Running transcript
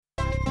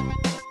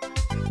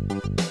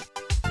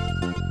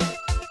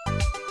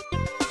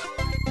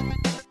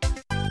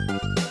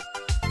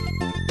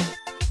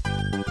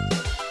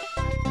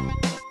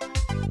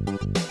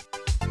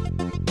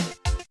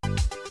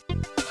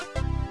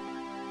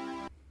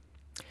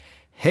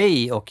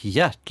Hej och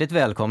hjärtligt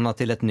välkomna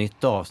till ett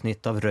nytt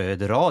avsnitt av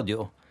Röd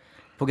Radio.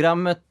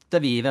 Programmet där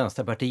vi i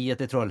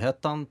Vänsterpartiet i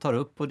Trollhättan tar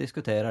upp och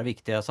diskuterar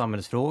viktiga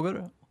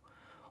samhällsfrågor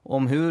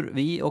om hur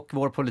vi och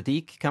vår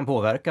politik kan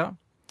påverka.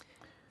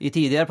 I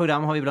tidigare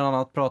program har vi bland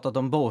annat pratat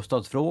om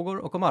bostadsfrågor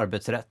och om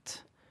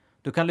arbetsrätt.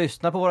 Du kan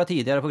lyssna på våra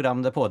tidigare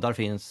program där poddar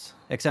finns,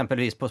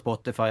 exempelvis på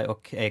Spotify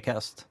och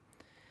Acast.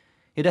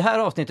 I det här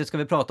avsnittet ska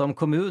vi prata om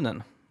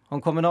kommunen,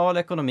 om kommunal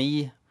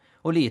ekonomi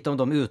och lite om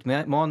de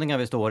utmaningar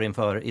vi står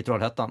inför i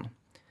Trollhättan.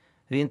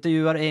 Vi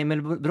intervjuar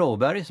Emil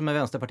Broberg som är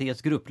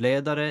Vänsterpartiets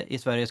gruppledare i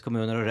Sveriges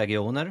kommuner och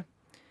regioner.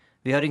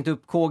 Vi har ringt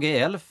upp KG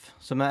Elf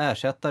som är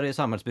ersättare i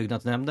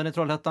samhällsbyggnadsnämnden i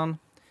Trollhättan.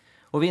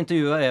 Och vi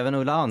intervjuar även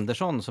Ulla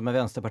Andersson som är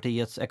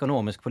Vänsterpartiets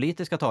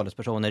ekonomisk-politiska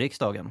talesperson i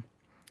riksdagen.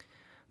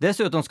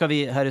 Dessutom ska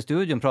vi här i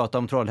studion prata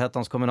om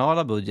Trollhättans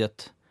kommunala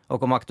budget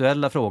och om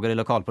aktuella frågor i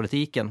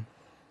lokalpolitiken.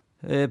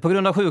 På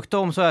grund av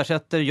sjukdom så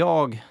ersätter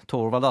jag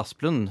Torvald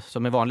Asplund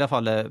som i vanliga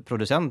fall är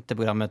producent till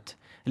programmet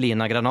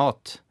Lina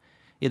Granat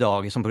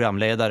idag som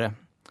programledare.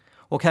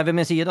 Och här vid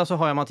min sida så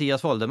har jag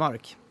Mattias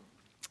Foldermark.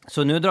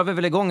 Så nu drar vi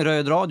väl igång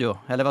Röd Radio,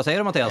 eller vad säger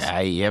du Mattias?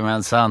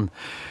 Jajamensan.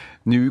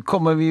 Nu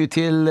kommer vi ju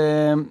till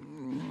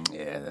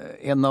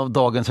en av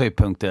dagens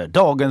höjdpunkter.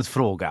 Dagens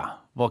fråga,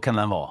 vad kan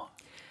den vara?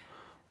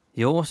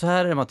 Jo, så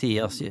här är det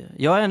Mattias.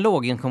 Jag är en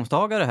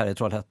låginkomsttagare här i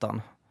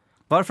Trollhättan.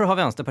 Varför har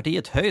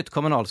Vänsterpartiet höjt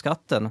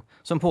kommunalskatten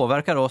som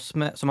påverkar oss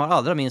som har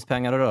allra minst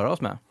pengar att röra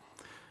oss med?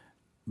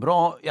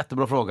 Bra,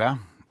 jättebra fråga.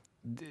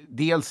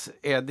 Dels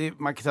är det,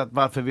 man kan säga att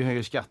varför vi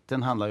höjer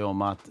skatten handlar ju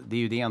om att det är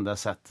ju det enda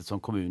sättet som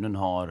kommunen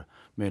har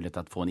möjlighet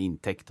att få en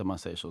intäkt om man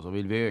säger så. Så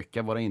vill vi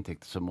öka våra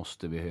intäkter så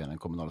måste vi höja den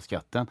kommunala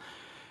skatten.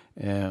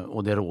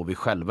 Och det rår vi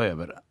själva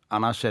över.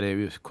 Annars är det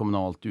ju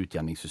kommunalt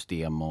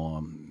utjämningssystem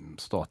och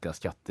statliga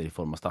skatter i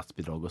form av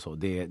statsbidrag och så.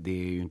 Det är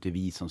ju inte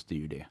vi som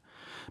styr det.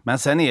 Men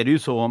sen är det ju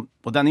så,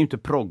 och den är ju inte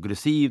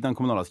progressiv den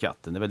kommunala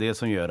skatten. Det är väl det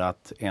som gör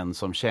att en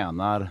som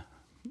tjänar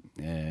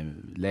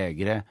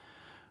lägre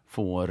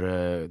får,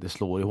 det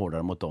slår ju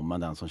hårdare mot dem än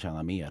den som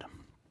tjänar mer.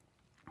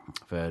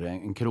 För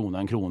en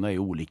krona är ju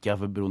olika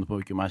beroende på hur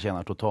mycket man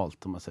tjänar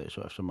totalt om man säger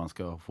så. Eftersom man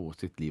ska få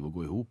sitt liv att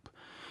gå ihop.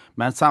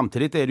 Men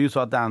samtidigt är det ju så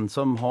att den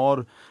som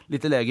har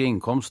lite lägre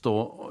inkomst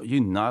då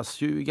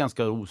gynnas ju i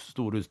ganska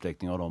stor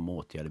utsträckning av de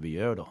åtgärder vi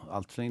gör då.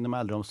 Allt från inom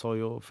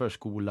äldreomsorg och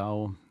förskola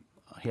och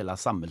hela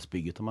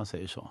samhällsbygget om man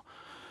säger så.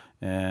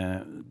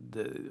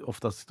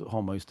 Oftast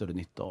har man ju större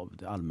nytta av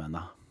det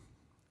allmänna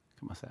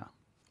kan man säga.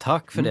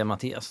 Tack för det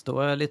Mattias, då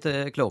är jag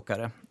lite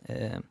klokare.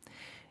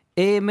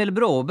 Emil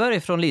Broberg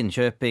från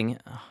Linköping,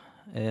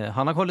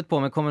 han har hållit på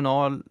med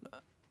kommunal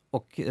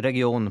och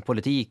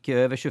regionpolitik i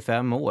över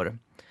 25 år.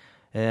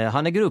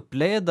 Han är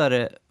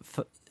gruppledare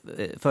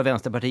för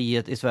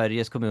Vänsterpartiet i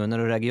Sveriges kommuner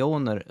och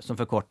regioner som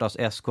förkortas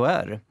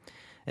SKR.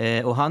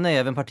 Och han är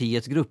även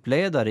partiets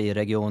gruppledare i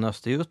Region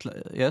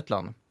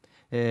Östergötland.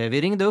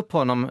 Vi ringde upp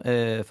honom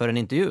för en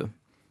intervju.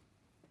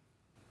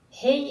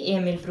 Hej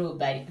Emil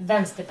Broberg,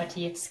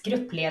 Vänsterpartiets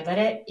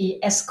gruppledare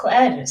i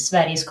SKR,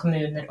 Sveriges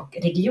kommuner och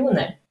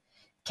regioner.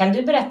 Kan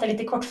du berätta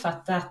lite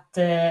kortfattat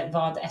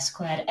vad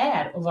SKR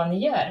är och vad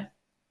ni gör?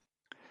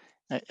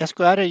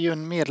 SKR är ju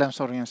en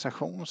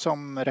medlemsorganisation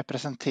som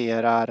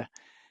representerar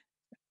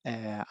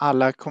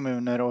alla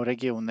kommuner och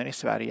regioner i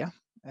Sverige.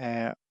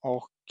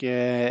 Och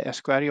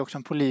SKR är också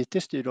en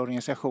politiskt styrd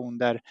organisation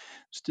där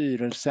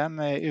styrelsen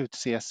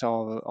utses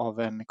av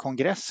en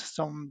kongress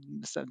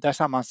där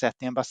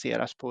sammansättningen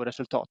baseras på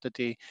resultatet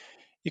i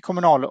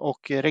kommunal-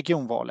 och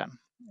regionvalen.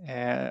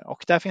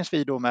 Och där finns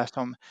vi då med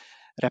som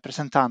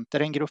representanter,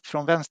 en grupp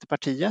från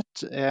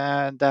Vänsterpartiet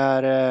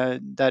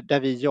där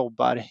vi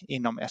jobbar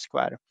inom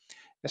SKR.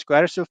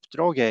 SKRs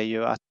uppdrag är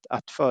ju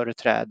att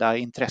företräda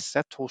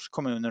intresset hos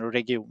kommuner och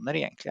regioner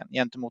egentligen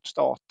gentemot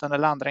staten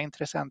eller andra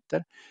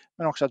intressenter,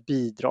 men också att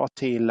bidra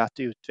till att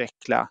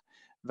utveckla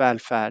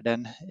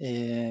välfärden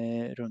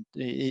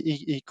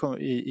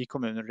i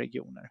kommuner och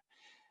regioner.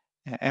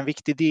 En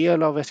viktig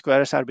del av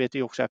SKRs arbete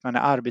är också att man är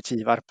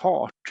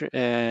arbetsgivarpart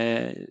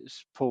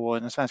på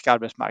den svenska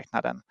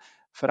arbetsmarknaden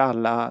för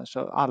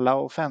alla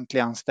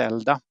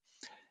offentliganställda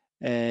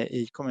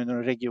i kommuner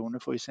och regioner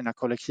får ju sina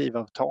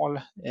kollektivavtal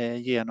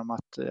genom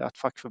att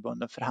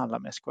fackförbunden förhandlar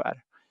med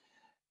SKR.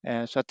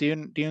 Så att det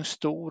är en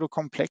stor och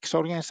komplex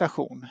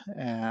organisation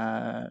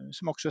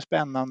som också är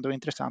spännande och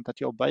intressant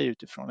att jobba i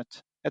utifrån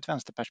ett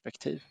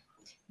vänsterperspektiv.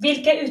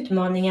 Vilka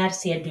utmaningar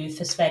ser du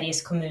för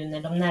Sveriges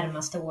kommuner de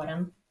närmaste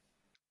åren?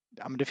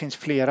 Ja, men det finns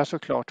flera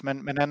såklart,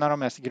 men en av de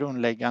mest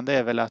grundläggande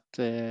är väl att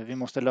vi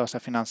måste lösa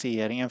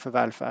finansieringen för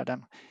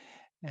välfärden.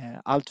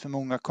 Allt för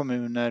många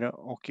kommuner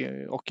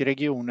och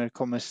regioner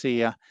kommer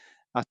se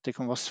att det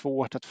kommer vara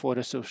svårt att få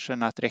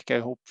resurserna att räcka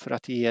ihop för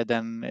att ge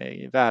den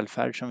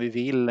välfärd som vi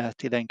vill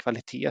till den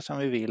kvalitet som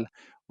vi vill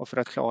och för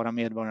att klara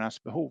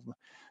medborgarnas behov.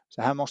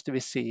 Så här måste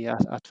vi se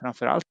att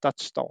framförallt att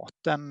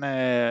staten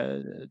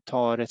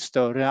tar ett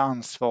större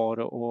ansvar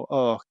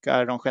och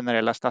ökar de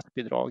generella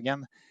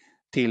statsbidragen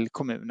till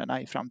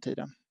kommunerna i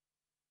framtiden.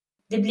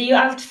 Det blir ju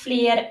allt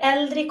fler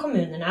äldre i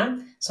kommunerna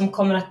som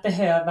kommer att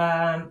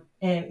behöva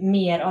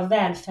mer av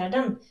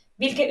välfärden.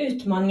 Vilka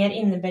utmaningar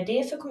innebär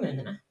det för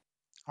kommunerna?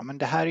 Ja, men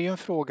det här är ju en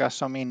fråga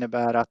som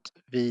innebär att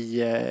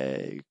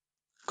vi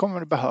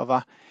kommer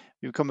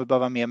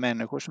behöva mer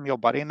människor som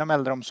jobbar inom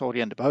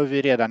äldreomsorgen. Det behöver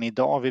vi redan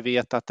idag. Vi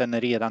vet att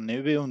den redan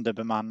nu är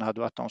underbemannad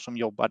och att de som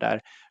jobbar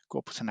där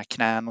går på sina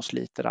knän och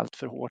sliter allt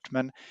för hårt.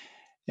 Men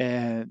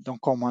de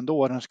kommande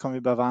åren så kommer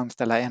vi behöva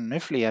anställa ännu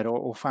fler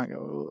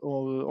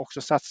och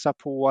också satsa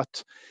på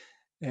att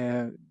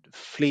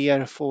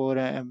fler får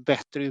en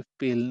bättre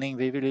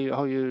utbildning.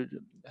 Har ju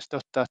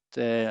stöttat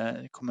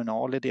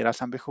Kommunal i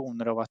deras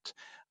ambitioner av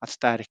att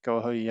stärka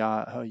och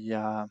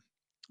höja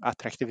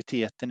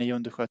attraktiviteten i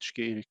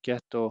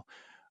undersköterskeyrket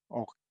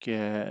och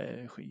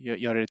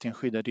göra det till en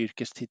skyddad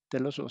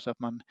yrkestitel och så att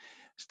man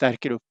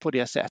stärker upp på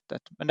det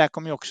sättet. Men det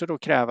kommer ju också då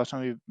kräva,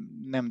 som vi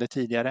nämnde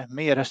tidigare,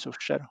 mer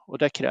resurser och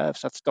det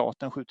krävs att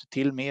staten skjuter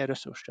till mer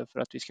resurser för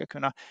att vi ska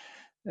kunna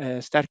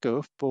stärka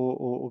upp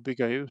och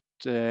bygga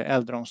ut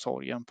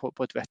äldreomsorgen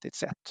på ett vettigt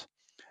sätt.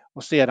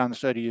 Och sedan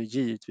så är det ju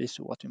givetvis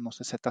så att vi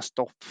måste sätta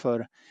stopp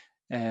för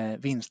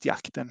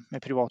vinstjakten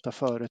med privata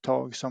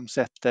företag som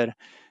sätter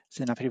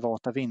sina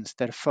privata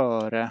vinster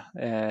före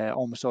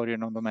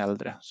omsorgen om de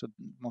äldre. Så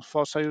vi måste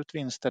fasa ut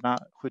vinsterna,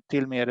 skjuta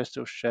till mer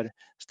resurser,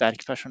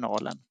 stärk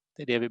personalen.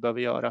 Det är det vi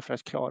behöver göra för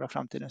att klara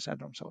framtidens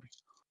äldreomsorg.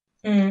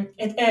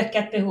 Ett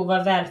ökat behov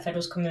av välfärd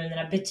hos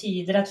kommunerna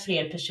betyder att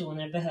fler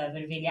personer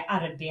behöver vilja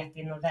arbeta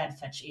inom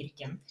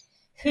välfärdsyrken.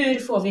 Hur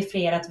får vi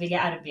fler att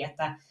vilja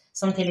arbeta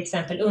som till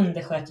exempel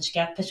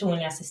undersköterska,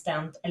 personlig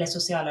assistent eller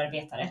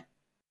socialarbetare?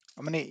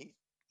 Ja, men i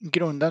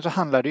grunden så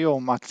handlar det ju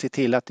om att se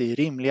till att det är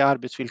rimliga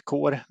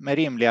arbetsvillkor med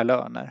rimliga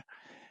löner.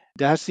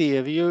 Det här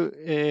ser vi ju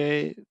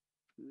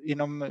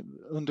inom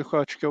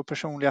undersköterska och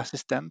personlig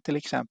assistent till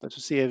exempel,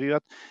 så ser vi ju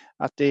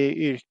att det är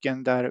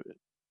yrken där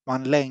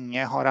man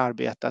länge har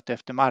arbetat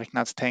efter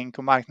marknadstänk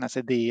och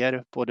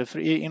marknadsidéer både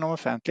inom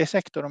offentlig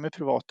sektor och med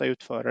privata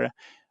utförare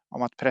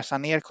om att pressa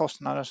ner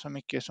kostnader så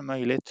mycket som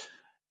möjligt,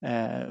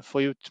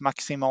 få ut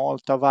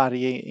maximalt av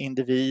varje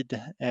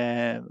individ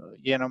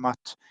genom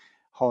att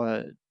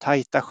ha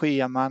tajta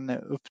scheman,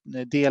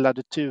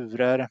 uppdelade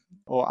turer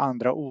och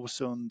andra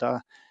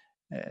osunda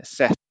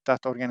sätt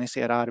att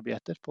organisera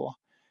arbetet på.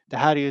 Det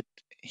här är ju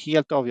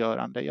helt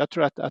avgörande. Jag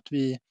tror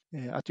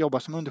att jobba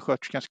som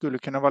undersköterska skulle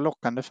kunna vara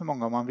lockande för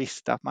många om man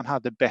visste att man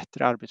hade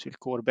bättre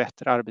arbetsvillkor,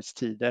 bättre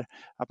arbetstider,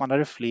 att man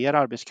hade fler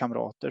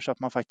arbetskamrater så att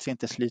man faktiskt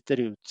inte sliter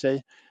ut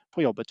sig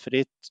på jobbet. För det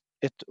är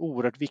ett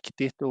oerhört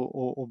viktigt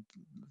och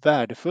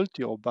värdefullt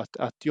jobb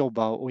att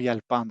jobba och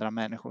hjälpa andra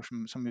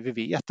människor som vi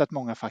vet att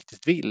många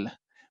faktiskt vill.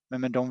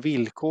 Men med de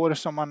villkor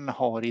som man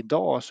har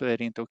idag så är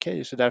det inte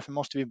okej. Så därför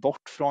måste vi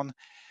bort från,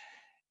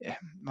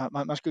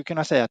 man skulle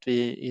kunna säga att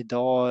vi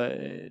idag,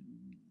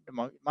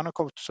 man har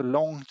kommit så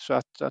långt så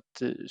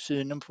att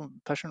synen på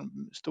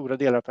stora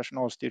delar av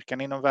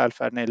personalstyrkan inom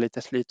välfärden är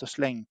lite slit och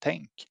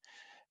slängtänk.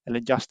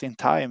 Eller just in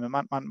time,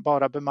 man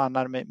bara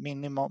bemannar med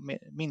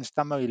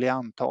minsta möjliga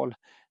antal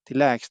till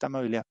lägsta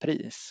möjliga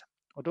pris.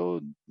 Och då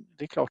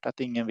det är klart att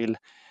ingen vill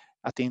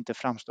att det inte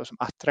framstår som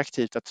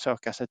attraktivt att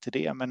söka sig till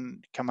det.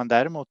 Men kan man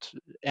däremot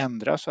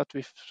ändra så att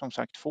vi som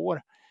sagt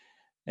får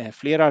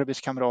fler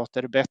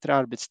arbetskamrater, bättre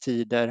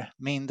arbetstider,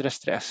 mindre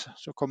stress,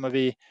 så kommer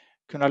vi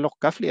kunna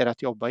locka fler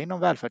att jobba inom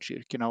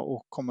välfärdsyrkena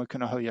och kommer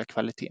kunna höja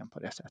kvaliteten på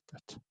det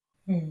sättet.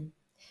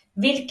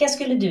 Vilka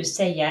skulle du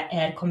säga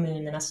är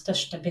kommunernas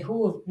största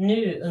behov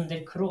nu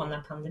under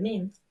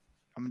coronapandemin?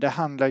 Det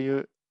handlar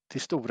ju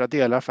till stora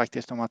delar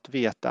faktiskt om att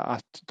veta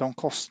att de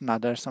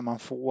kostnader som man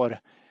får,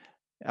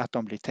 att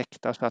de blir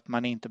täckta så att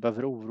man inte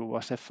behöver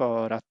oroa sig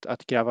för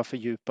att gräva för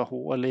djupa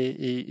hål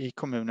i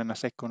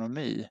kommunernas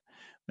ekonomi.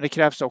 Men det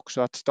krävs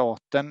också att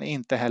staten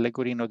inte heller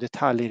går in och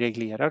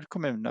detaljreglerar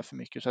kommunerna för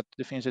mycket så att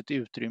det finns ett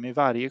utrymme i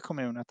varje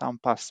kommun att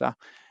anpassa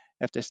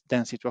efter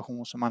den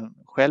situation som man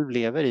själv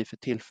lever i för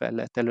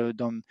tillfället eller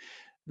de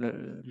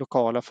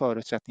lokala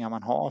förutsättningar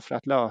man har för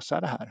att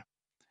lösa det här.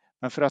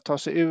 Men för att ta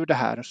sig ur det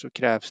här så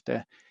krävs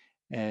det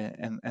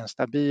en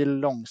stabil,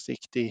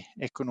 långsiktig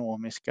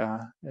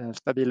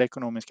stabila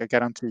ekonomiska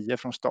garantier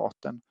från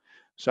staten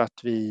så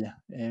att vi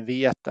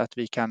vet att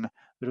vi kan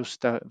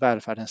rusta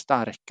välfärden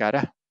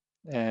starkare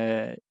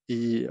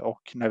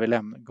och när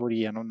vi går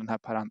igenom den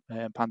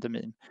här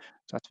pandemin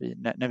så att vi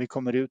när vi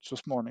kommer ut så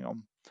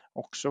småningom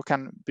också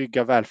kan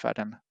bygga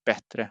välfärden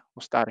bättre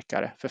och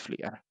starkare för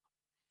fler.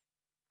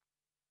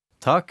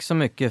 Tack så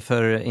mycket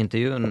för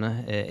intervjun,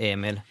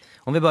 Emil.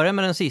 Om vi börjar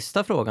med den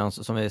sista frågan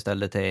som vi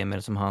ställde till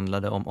Emil som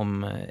handlade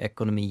om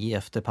ekonomi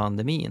efter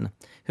pandemin.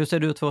 Hur ser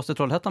det ut för oss i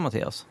Trollhättan,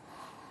 Mattias?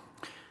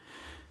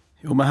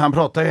 Jo, men han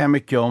pratar ju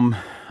mycket om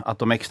att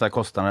de extra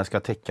kostnaderna ska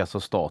täckas av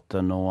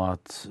staten och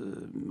att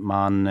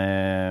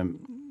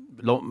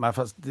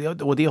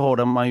och det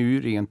har man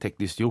ju rent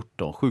tekniskt gjort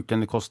då.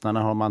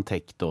 Sjuklönekostnaderna har man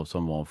täckt då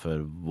som var för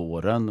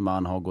våren.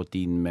 Man har gått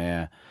in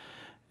med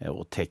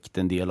och täckt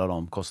en del av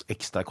de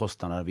extra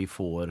kostnader vi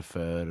får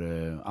för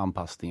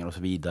anpassningar och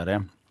så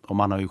vidare. Och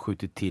man har ju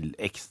skjutit till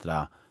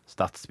extra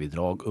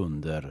statsbidrag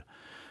under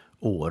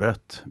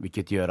året,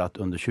 vilket gör att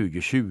under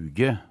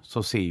 2020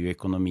 så ser ju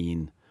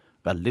ekonomin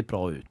väldigt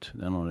bra ut.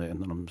 Det är nog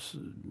en av de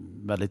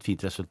väldigt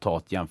fint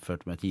resultat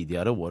jämfört med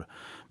tidigare år.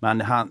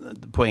 Men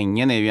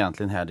poängen är ju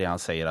egentligen här det han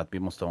säger att vi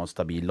måste ha en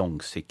stabil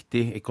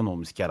långsiktig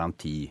ekonomisk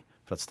garanti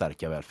för att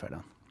stärka välfärden.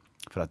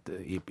 För att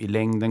i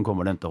längden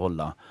kommer det inte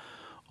hålla.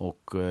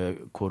 Och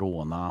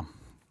corona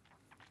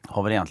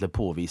har väl egentligen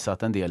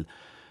påvisat en del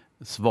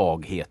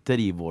svagheter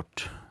i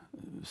vårt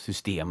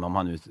system, om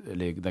man nu,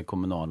 eller den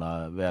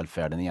kommunala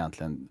välfärden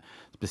egentligen,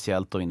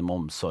 speciellt då inom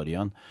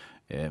omsorgen,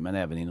 men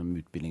även inom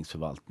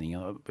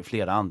utbildningsförvaltningen och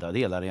flera andra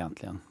delar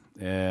egentligen.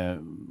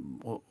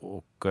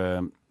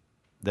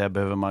 Där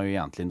behöver man ju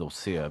egentligen då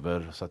se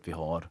över så att vi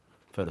har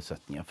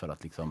förutsättningar för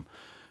att liksom,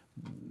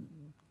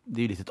 det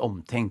är ju lite ett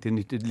omtänkt,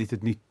 ett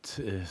litet nytt,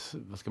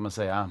 vad ska man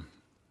säga,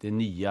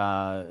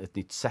 ett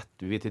nytt sätt.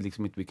 Vi vet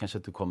liksom inte, vi kanske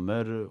inte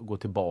kommer gå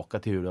tillbaka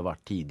till hur det har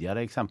varit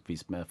tidigare,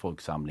 exempelvis med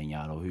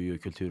folksamlingar och hur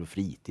kultur och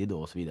fritid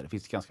och så vidare. Det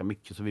finns ganska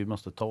mycket som vi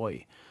måste ta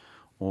i.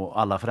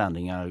 Och alla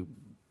förändringar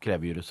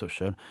kräver ju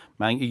resurser.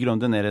 Men i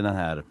grunden är det den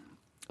här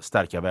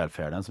starka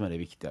välfärden som är det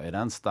viktiga. Är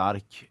den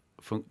stark,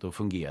 då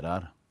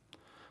fungerar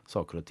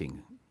saker och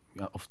ting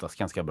oftast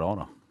ganska bra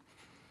då.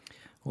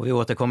 Och vi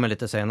återkommer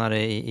lite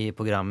senare i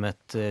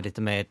programmet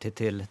lite mer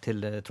till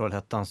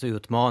Trollhättans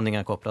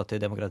utmaningar kopplat till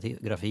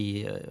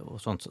demografi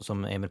och sånt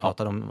som Emil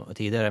pratade om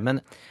tidigare. Men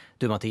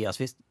du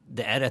Mattias, visst,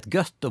 det är rätt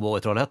gött att bo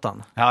i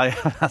Trollhättan. Ja,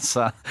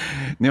 alltså,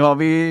 nu har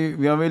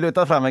vi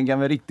lutat fram en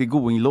gammal riktig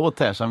Going-låt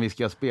här som vi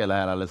ska spela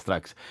här alldeles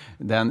strax.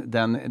 Det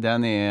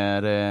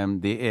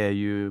är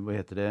ju, vad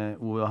heter det,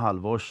 Ove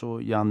Halvors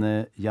och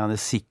Janne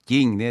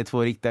Sicking. Det är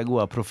två riktiga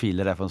goda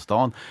profiler där från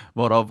stan,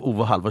 varav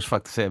Ove Halvors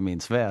faktiskt är min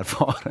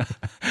svärfar.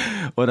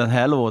 Och den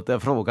här låten,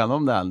 frågan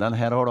om den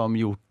här har de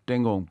gjort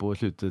en gång på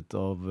slutet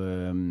av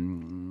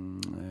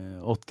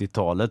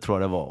 80-talet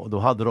tror jag det var. Och då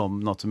hade de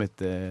något som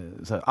hette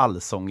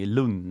Allsång i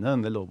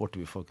Lunnen. Det låg borta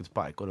vid Folkets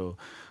Park. Och då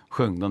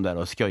sjöng de där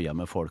och skojade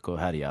med folk och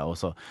härja. Och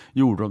så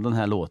gjorde de den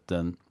här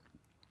låten.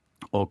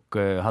 Och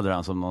hade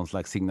den som någon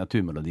slags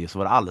signaturmelodi. Så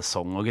var det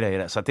allsång och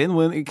grejer. Så att det är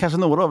nog kanske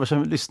några av er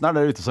som lyssnar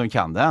där ute som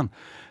kan den.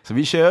 Så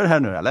vi kör här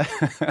nu, eller?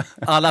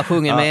 Alla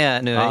sjunger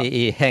med nu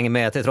i Häng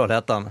med till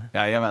Trollhättan.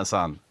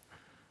 Jajamensan.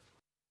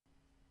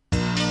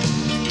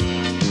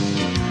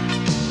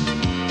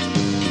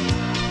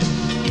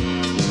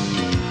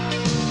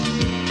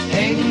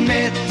 Häng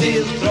med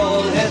till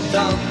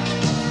Trollhättan,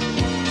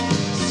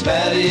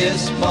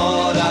 Sveriges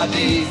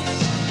paradis.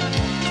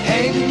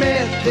 Häng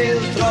med till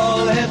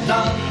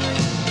Trollhättan,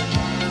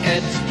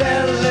 ett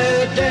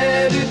ställe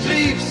där du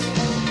trivs.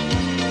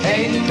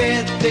 Häng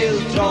med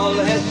till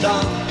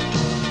Trollhättan,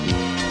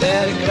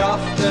 där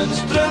kraften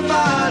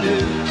strömmar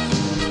ut.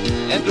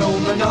 En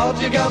promenad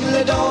till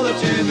Gamledal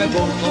och tur med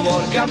båt på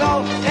vår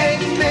kanal.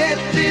 Häng med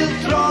till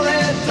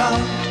Trollhättan,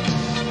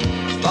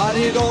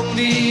 varje gång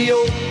vi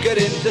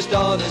åker in till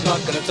stadens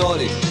vackra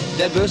torg,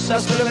 där bussar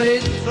strömmar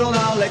in från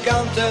alla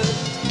kanter,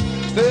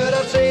 för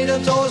att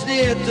sedan ta oss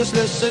ner till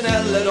Slussen,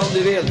 eller om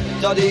du vill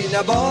ta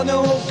dina barn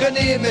och åka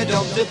ner med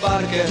dem till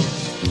parken.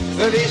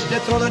 För visst är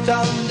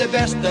Trollhättan det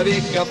bästa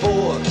vi kan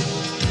få.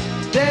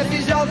 Det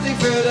finns allting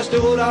för det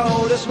stora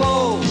och det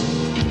små.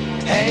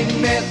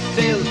 Häng med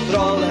till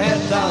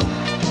Trollhättan,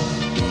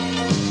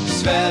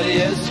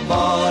 Sveriges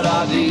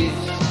paradis.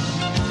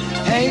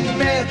 Häng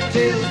med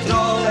till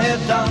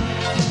Trollhättan,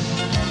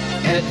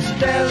 ett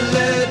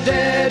ställe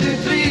där du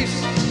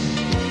trivs.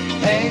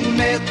 Häng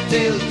med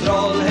till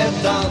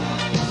Trollhättan,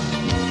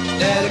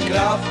 där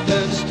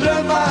kraften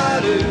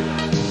strömmar ut.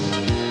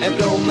 En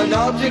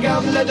promenad till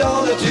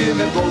Gamledal och tur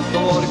med båt på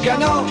vår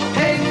kanal.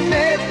 Häng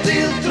med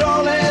till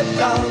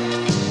Trollhättan.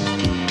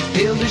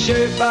 Vill du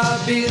köpa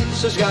bil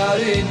så ska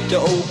du inte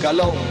åka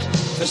långt,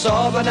 för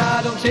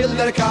Saabarna de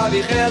tillverkar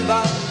vi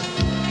själva.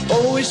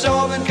 Och i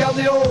Saaben kan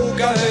du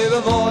åka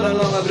över våran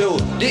långa bro.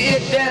 Det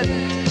är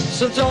den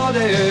som tar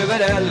dig över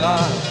älva.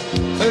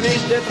 För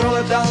visst är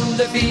Trollhättan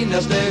det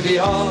finaste vi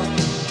har,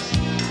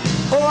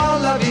 och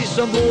alla vi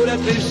som bor där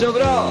trivs så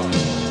bra.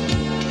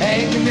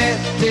 Häng med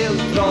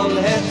till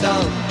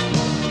Trollhättan,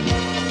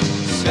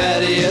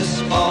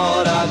 Sveriges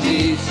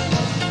paradis.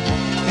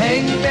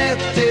 Häng med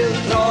till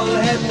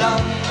Trollhättan,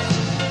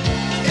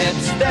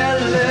 ett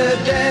ställe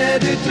där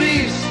du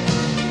trivs.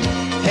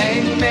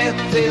 Häng med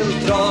till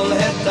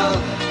Trollhättan,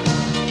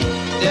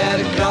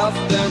 där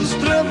kraften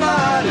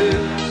strömmar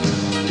ut.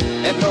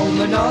 En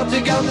promenad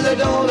till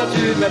Gamledal och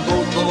tur med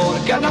båt på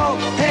vår kanal.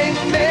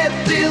 Häng med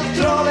till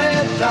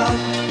Trollhättan,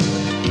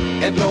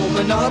 en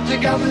promenad till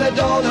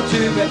Gamledal och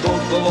tur med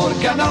båt på vår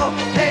kanal.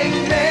 Häng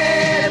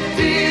med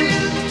till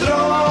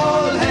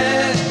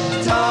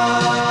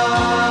Trollhättan.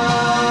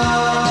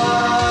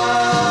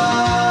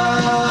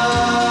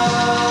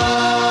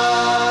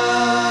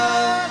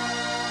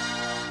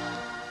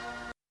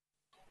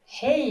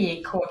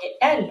 Hej, KG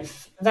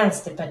Elf,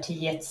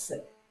 Vänsterpartiets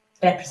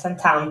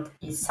representant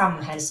i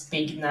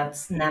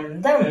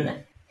samhällsbyggnadsnämnden.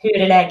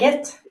 Hur är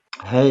läget?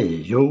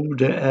 Hej, jo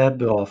det är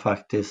bra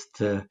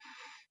faktiskt.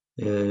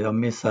 Jag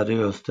missade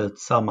just ett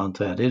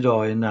sammanträde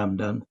idag i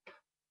nämnden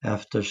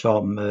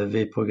eftersom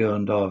vi på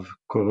grund av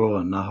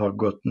corona har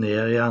gått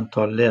ner i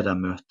antal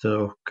ledamöter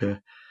och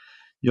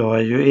jag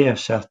är ju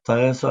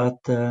ersättare så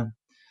att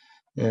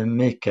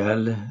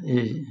Mikael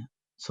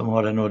som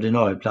har den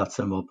ordinarie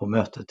platsen var på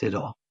mötet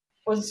idag.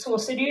 Och så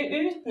ser det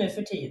ju ut nu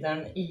för tiden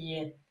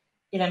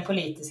i den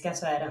politiska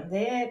sfären.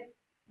 Det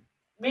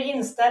blir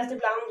inställt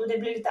ibland och det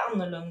blir lite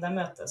annorlunda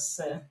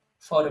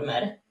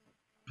mötesformer.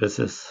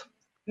 Precis.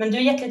 Men du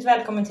är hjärtligt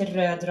välkommen till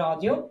Röd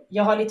Radio.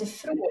 Jag har lite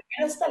frågor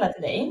att ställa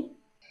till dig.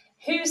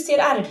 Hur ser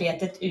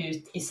arbetet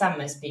ut i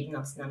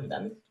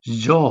samhällsbyggnadsnämnden?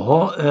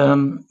 Ja,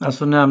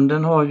 alltså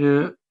nämnden har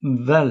ju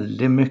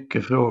väldigt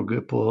mycket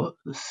frågor på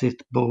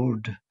sitt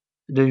bord.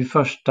 Det är ju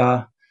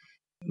första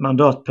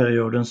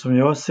mandatperioden som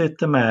jag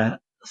sitter med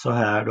så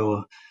här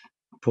då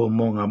på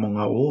många,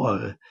 många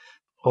år.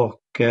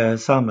 Och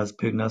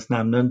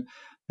samhällsbyggnadsnämnden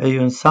är ju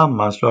en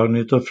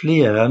sammanslagning av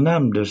flera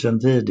nämnder sedan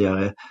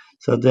tidigare.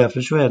 Så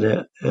därför så är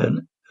det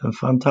en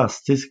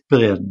fantastisk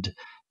bredd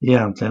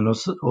egentligen.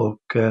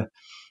 Och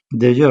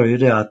det gör ju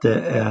det att det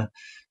är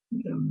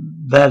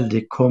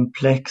väldigt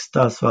komplext,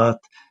 alltså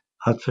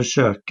att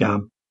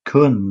försöka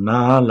kunna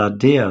alla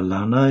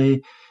delarna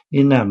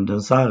i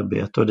nämndens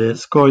arbete. Och det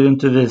ska ju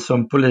inte vi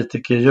som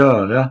politiker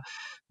göra,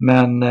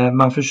 men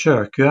man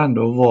försöker ju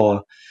ändå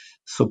vara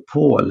så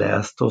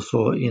påläst och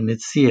så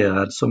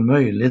initierad som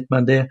möjligt.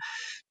 Men det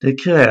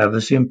kräver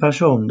sin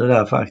person det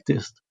där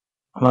faktiskt.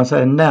 Om man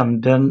säger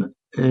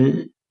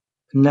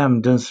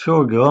nämndens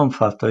frågor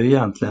omfattar ju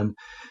egentligen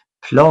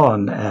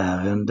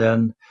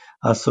planärenden,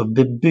 alltså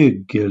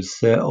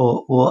bebyggelse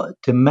och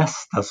det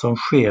mesta som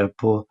sker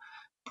på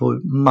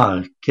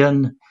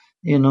marken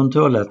inom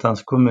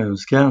Trollhättans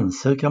kommuns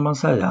gränser kan man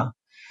säga.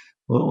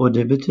 Och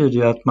det betyder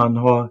ju att man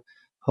har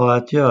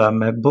att göra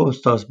med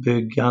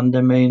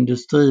bostadsbyggande, med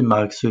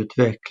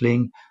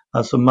industrimarksutveckling,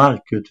 alltså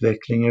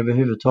markutveckling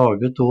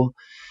överhuvudtaget då.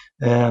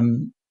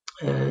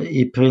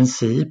 I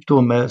princip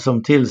då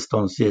som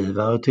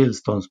tillståndsgivare och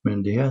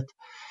tillståndsmyndighet.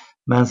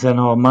 Men sen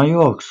har man ju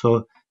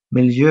också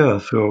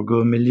miljöfrågor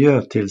och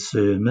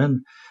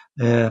miljötillsynen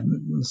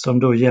som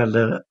då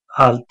gäller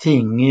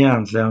allting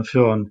egentligen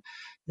från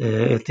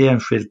ett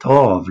enskilt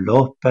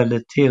avlopp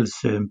eller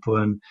tillsyn på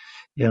en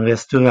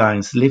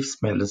restaurangs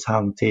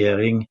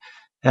livsmedelshantering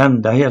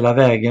ända hela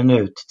vägen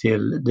ut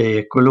till det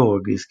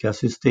ekologiska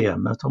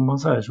systemet om man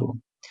säger så.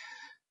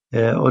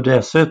 Och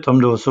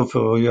dessutom då så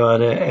för att göra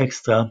det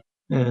extra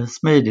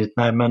smidigt,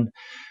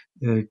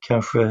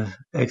 kanske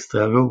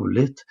extra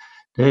roligt,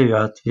 det är ju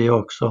att vi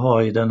också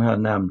har i den här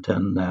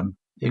nämnden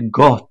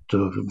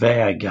gator,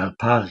 vägar,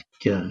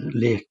 parker,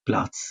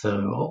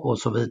 lekplatser och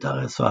så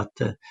vidare. Så att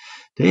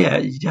det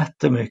är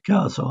jättemycket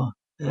alltså.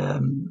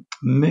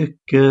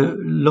 Mycket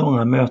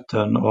långa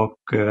möten och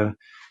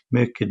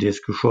mycket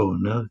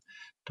diskussioner.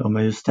 De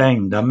är ju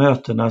stängda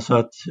mötena så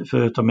att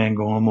förutom en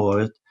gång om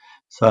året.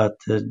 Så att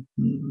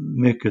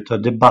mycket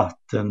av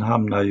debatten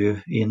hamnar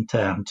ju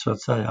internt så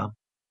att säga.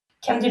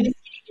 Kan du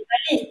beskriva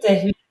lite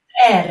hur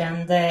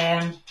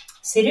ärende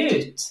ser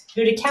ut?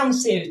 Hur det kan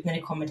se ut när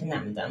det kommer till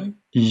nämnden?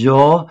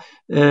 Ja,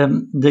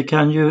 det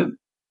kan ju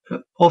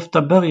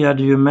ofta börjar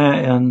det ju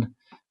med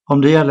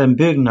om det gäller en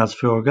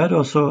byggnadsfråga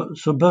då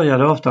så börjar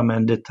det ofta med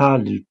en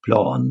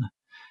detaljplan.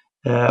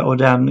 Och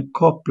den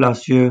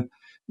kopplas ju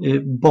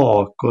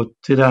bakåt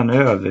till den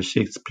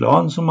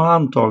översiktsplan som har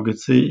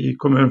antagits i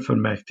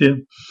kommunfullmäktige.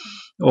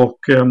 Och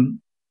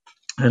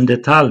en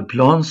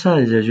detaljplan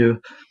säger ju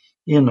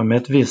inom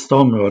ett visst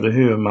område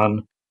hur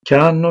man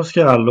kan och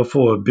ska och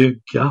får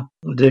bygga.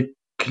 Det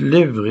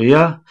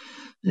kluriga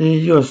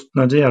just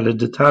när det gäller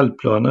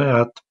detaljplaner är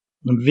att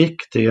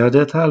viktiga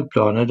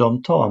detaljplaner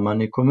de tar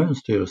man i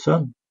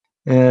kommunstyrelsen.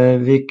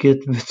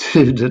 Vilket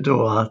betyder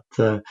då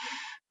att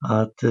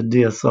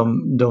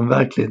de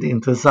verkligt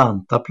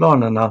intressanta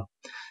planerna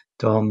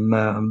de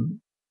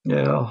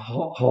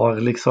har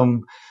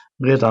liksom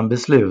redan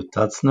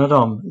beslutats när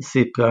de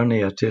sipprar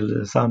ner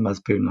till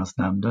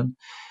samhällsbyggnadsnämnden.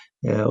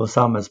 Och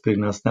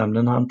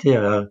samhällsbyggnadsnämnden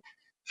hanterar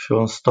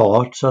från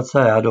start så att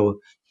säga då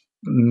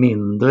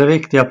mindre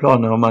viktiga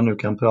planer om man nu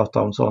kan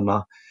prata om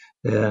sådana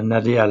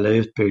när det gäller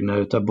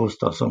utbyggnad av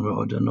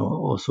bostadsområden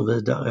och så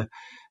vidare.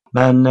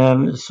 Men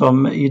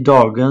som i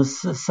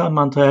dagens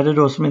sammanträde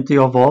då som inte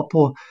jag var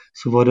på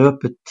så var det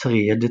uppe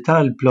 3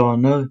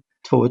 detaljplaner.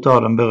 2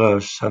 av dem berör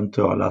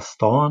centrala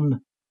stan,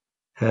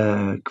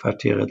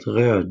 kvarteret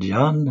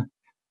Rödjan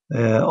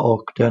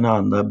och den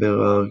andra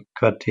berör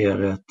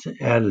kvarteret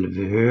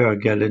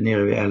Älvhög eller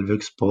nere vid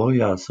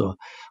Älvhögsborg alltså.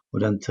 Och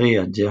den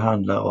tredje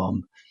handlar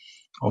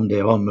om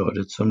det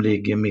området som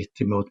ligger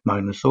mitt emot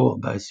Magnus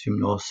Åbergs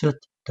gymnasiet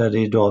där det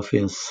idag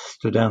finns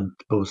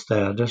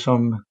studentbostäder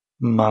som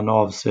man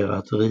avser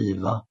att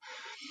riva.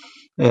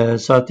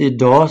 Så att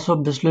idag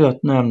så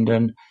beslöt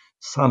nämnden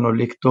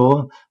sannolikt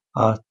då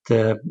att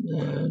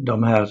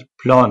de här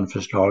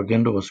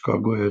planförslagen då ska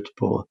gå ut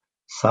på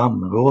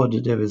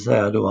samråd, det vill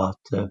säga då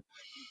att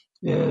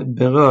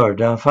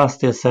berörda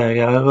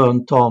fastighetsägare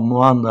runt om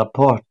och andra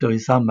parter i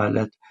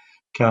samhället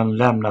kan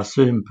lämna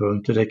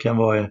synpunkter. Det kan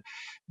vara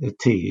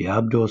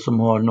TEAB då som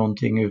har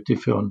någonting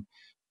utifrån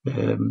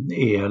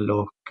el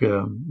och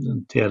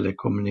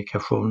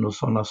telekommunikation och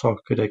sådana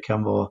saker. Det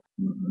kan vara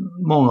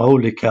många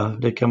olika,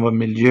 det kan vara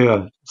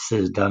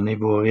miljösidan i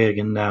vår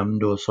egen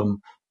nämnd då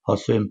som har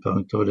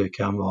synpunkter, och det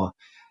kan vara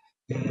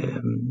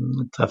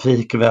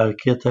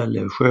Trafikverket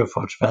eller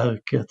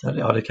Sjöfartsverket, eller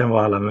ja, det kan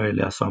vara alla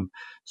möjliga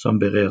som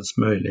bereds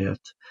möjlighet.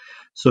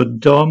 Så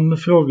de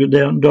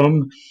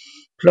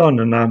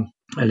planerna,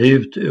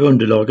 eller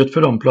underlaget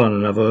för de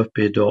planerna var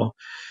uppe idag,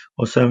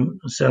 och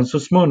sen så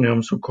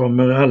småningom så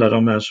kommer alla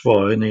de här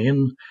svaren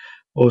in,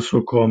 och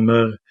så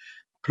kommer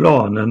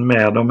planen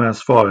med de här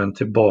svaren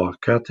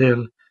tillbaka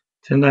till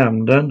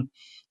nämnden,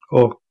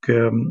 och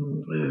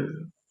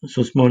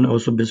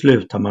och så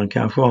beslutar man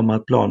kanske om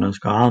att planen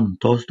ska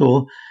antas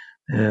då,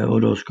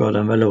 och då ska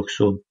den väl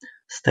också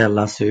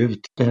ställas ut.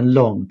 Det är en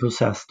lång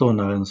process då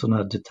när en sån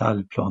här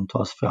detaljplan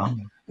tas fram.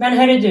 Men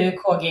hörru du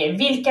KG,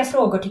 vilka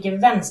frågor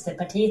tycker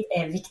Vänsterpartiet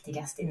är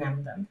viktigast i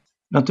nämnden?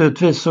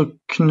 Naturligtvis så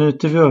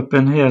knyter vi upp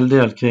en hel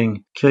del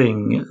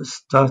kring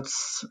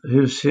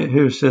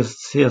hur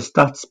ser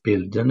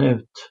stadsbilden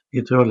ut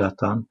i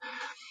Trollhättan.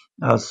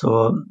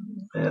 Alltså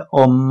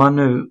om man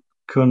nu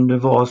kunde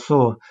vara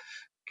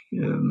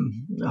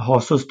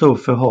ha så stor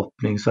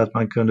förhoppning så att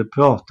man kunde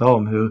prata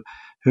om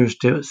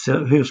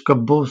hur ska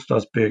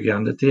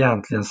bostadsbyggandet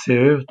egentligen se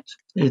ut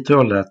i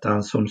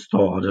Trollhättan som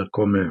stad och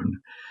kommun.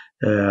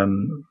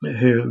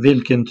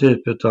 Vilken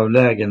typ av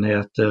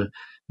lägenheter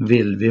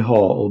vill vi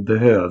ha och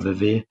behöver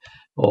vi,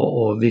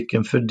 och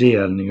vilken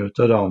fördelning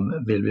utav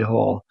dem vill vi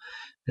ha.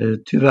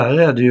 Tyvärr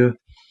är det ju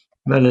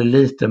väldigt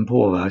liten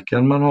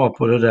påverkan man har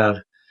på det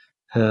där,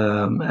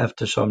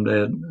 eftersom det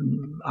är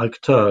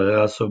aktörer,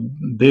 alltså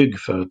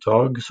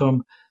byggföretag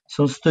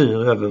som styr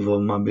över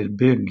vad man vill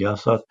bygga.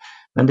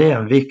 Men det är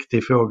en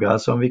viktig fråga,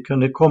 alltså om vi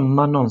kunde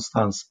komma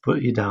någonstans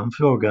i den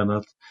frågan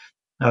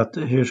att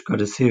hur ska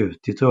det se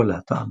ut i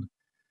Trollhättan.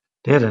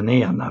 Det är den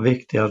ena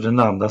viktiga, och den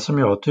andra som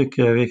jag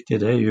tycker är viktig,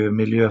 det är ju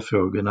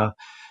miljöfrågorna.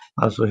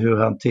 Alltså hur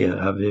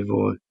hanterar vi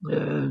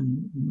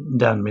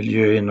den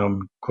miljö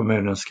inom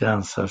kommunens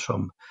gränser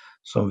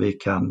som vi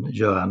kan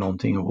göra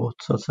någonting åt,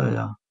 så att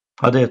säga.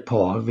 Ja, det är ett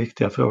par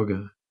viktiga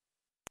frågor.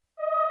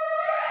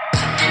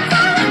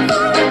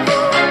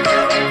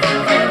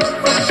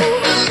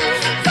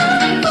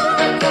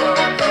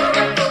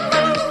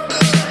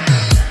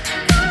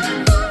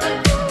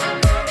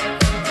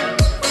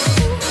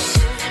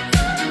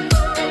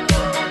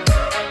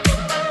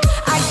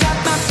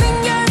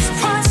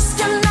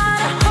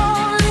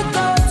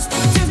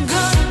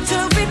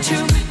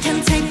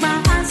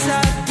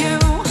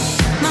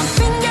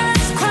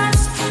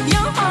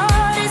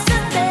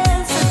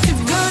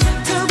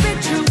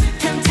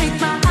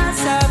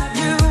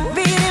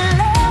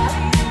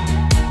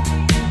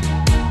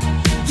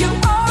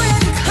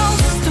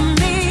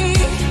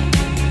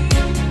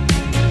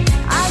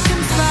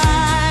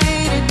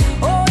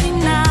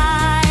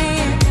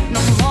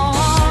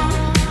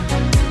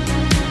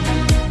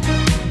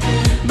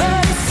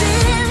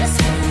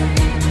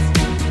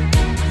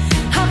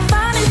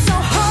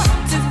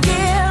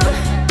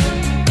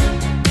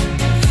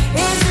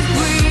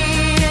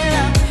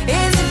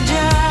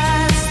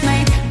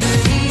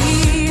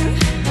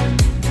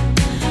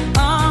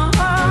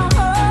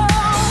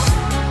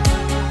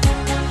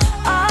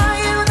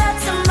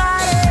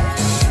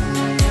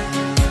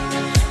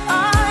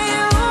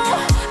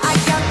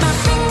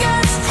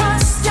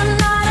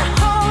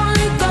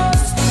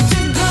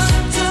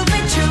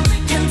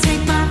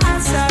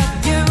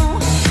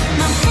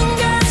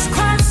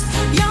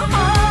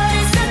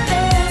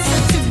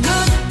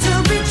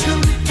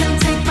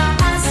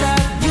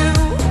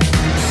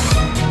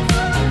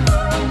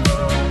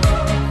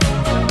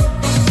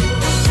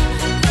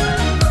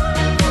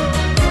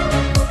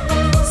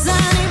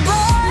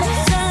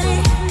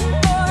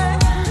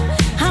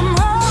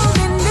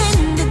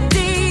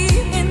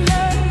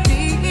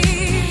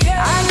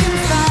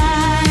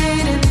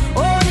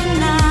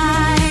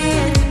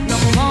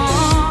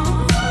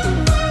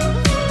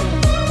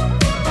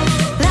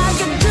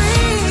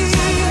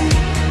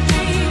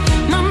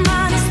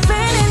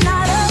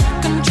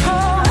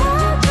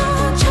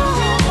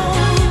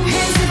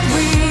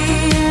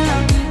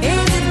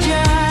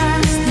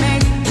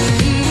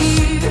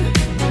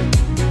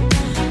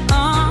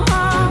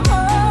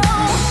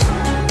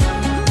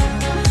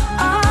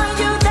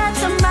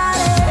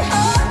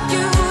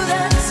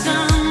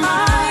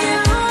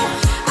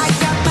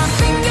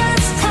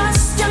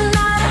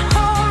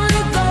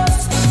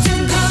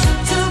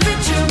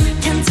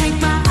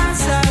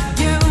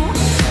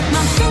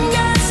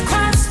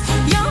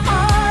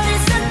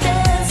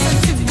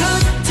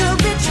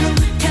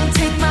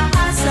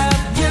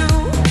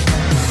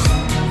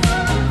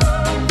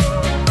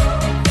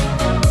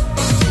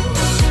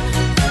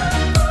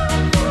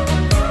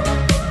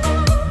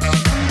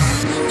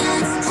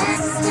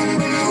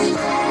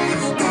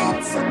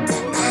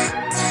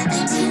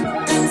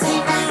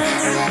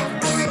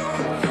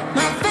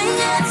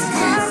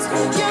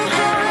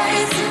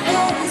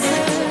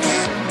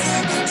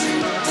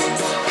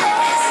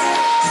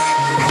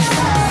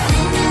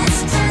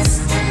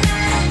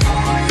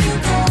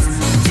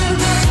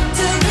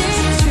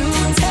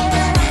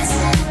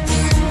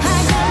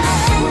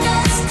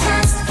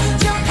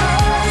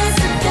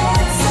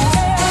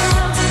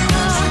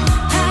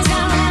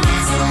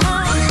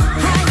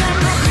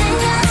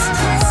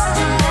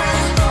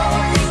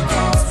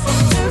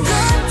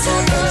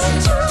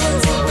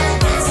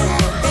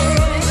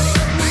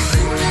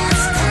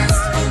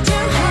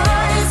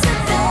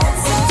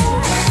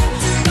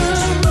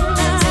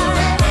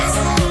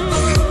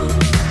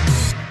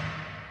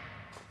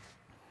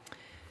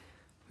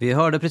 Vi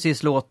hörde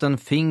precis låten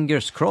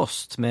Fingers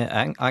Crossed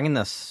med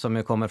Agnes som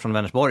ju kommer från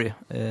Vänersborg.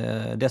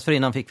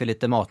 Dessförinnan fick vi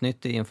lite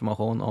matnyttig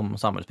information om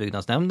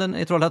samhällsbyggnadsnämnden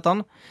i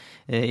Trollhättan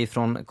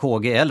ifrån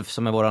KG Elf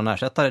som är våra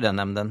närsättare i den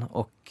nämnden.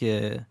 Och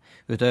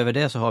utöver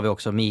det så har vi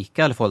också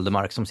Mikael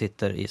Foldermark som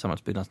sitter i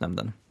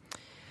samhällsbyggnadsnämnden.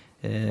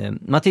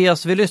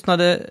 Mattias, vi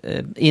lyssnade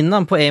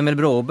innan på Emil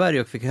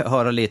Bråberg och fick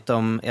höra lite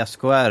om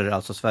SKR,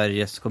 alltså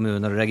Sveriges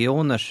kommuner och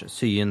regioners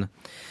syn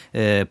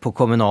på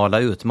kommunala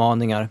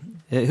utmaningar.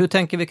 Hur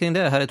tänker vi kring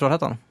det här i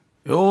Trollhättan?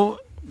 Jo,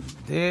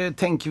 det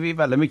tänker vi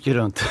väldigt mycket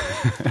runt.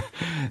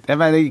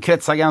 Det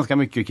kretsar ganska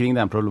mycket kring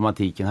den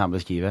problematiken han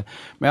beskriver.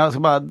 Men jag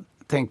ska bara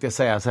tänkte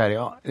säga så här,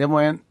 ja, det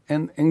var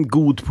en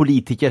god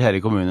politiker här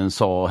i kommunen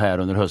sa här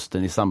under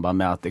hösten i samband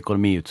med att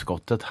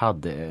ekonomiutskottet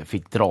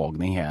fick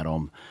dragning här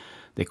om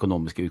det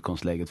ekonomiska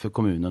utgångsläget för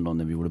kommunen då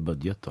när vi gjorde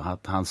budget. Och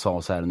att han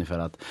sa så här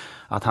ungefär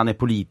att han är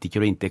politiker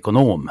och inte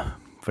ekonom.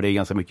 För det är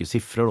ganska mycket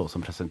siffror då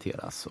som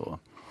presenteras.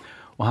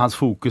 Och hans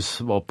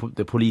fokus var på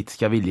den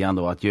politiska viljan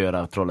då att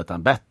göra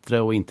Trollhättan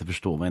bättre och inte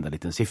förstå varenda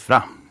liten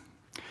siffra.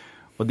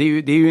 Och det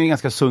är ju en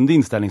ganska sund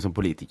inställning som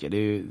politiker. Det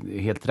är ju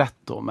helt rätt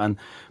då. Men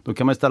då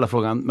kan man ställa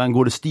frågan, men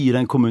går det styra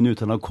en kommun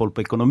utan att ha koll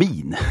på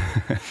ekonomin?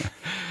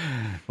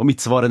 Och mitt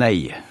svar är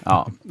nej.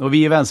 Ja. Och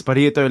vi i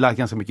Vänsterpartiet har ju lagt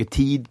ganska mycket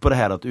tid på det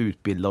här att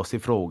utbilda oss i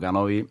frågan.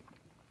 Och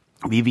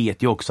vi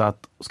vet ju också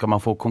att ska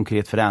man få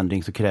konkret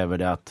förändring så kräver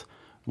det att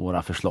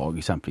våra förslag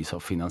exempelvis har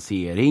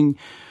finansiering.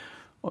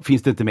 Och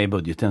finns det inte med i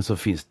budgeten så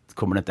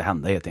kommer det inte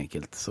hända helt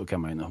enkelt. Så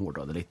kan man ju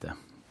hårdra det lite.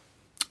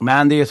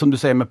 Men det är som du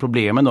säger med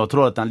problemen då. Jag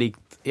tror att den likt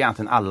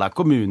egentligen alla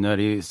kommuner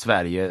i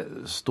Sverige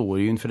står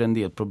ju inför en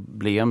del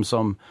problem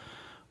som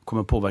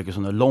kommer påverkas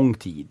under lång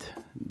tid.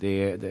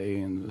 Det är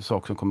en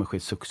sak som kommer ske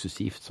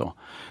successivt. Så.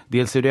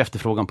 Dels är det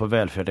efterfrågan på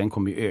välfärden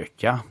kommer ju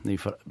öka. Det är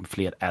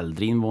fler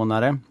äldre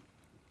invånare.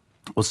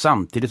 Och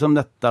samtidigt som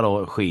detta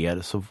då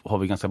sker så har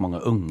vi ganska många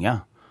unga.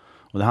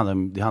 Och det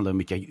handlar om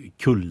mycket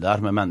kullar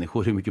med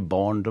människor, hur mycket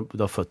barn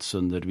det har fötts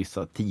under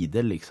vissa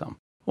tider liksom.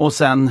 Och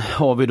sen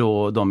har vi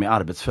då de i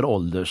arbetsför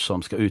ålder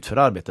som ska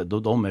utföra arbetet, då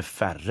de är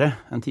färre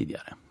än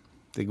tidigare.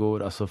 Det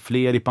går alltså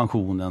fler i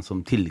pensionen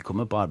som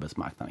tillkommer på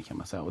arbetsmarknaden kan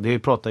man säga. Och det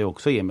pratar ju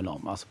också Emil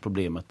om, alltså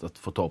problemet att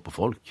få tag på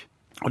folk.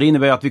 Och det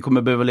innebär att vi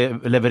kommer behöva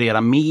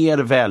leverera mer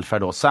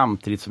välfärd då,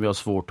 samtidigt som vi har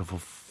svårt att få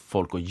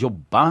folk att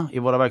jobba i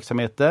våra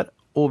verksamheter.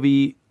 Och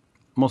vi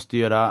måste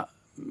göra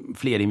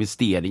fler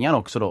investeringar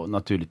också då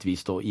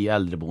naturligtvis då i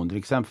äldreboende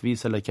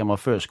exempelvis, eller det kan vara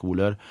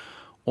förskolor.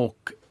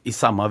 Och i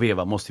samma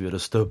veva måste vi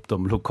rusta upp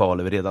de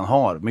lokaler vi redan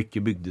har.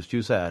 Mycket byggdes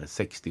ju så här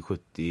 60,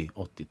 70,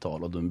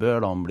 80-tal och då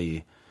bör de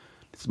bli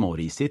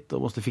smårisigt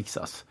och måste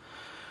fixas.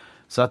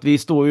 Så att vi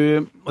står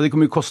ju, och det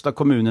kommer ju kosta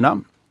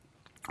kommunerna.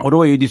 Och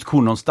då är ju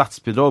diskussionen om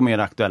statsbidrag mer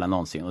aktuell än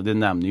någonsin. Och det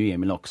nämner ju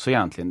Emil också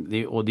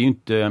egentligen. Och det är ju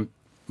inte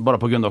bara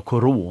på grund av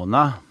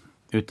corona,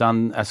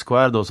 utan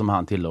SKR då som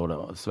han tillhör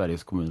då,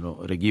 Sveriges kommuner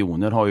och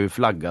regioner har ju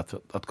flaggat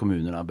att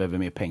kommunerna behöver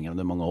mer pengar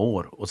under många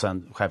år. Och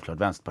sen självklart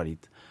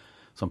Vänsterpartiet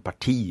som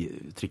parti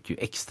trycker ju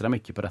extra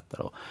mycket på detta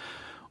då.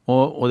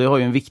 Och det har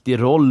ju en viktig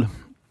roll.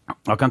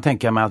 Jag kan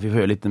tänka mig att vi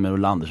hör lite med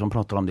Ulla Andersson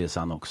pratar om det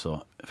sen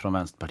också från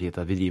Vänsterpartiet,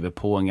 att vi driver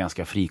på en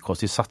ganska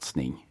frikostig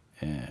satsning.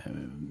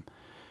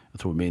 Jag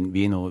tror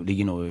vi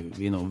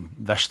är nog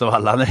värst av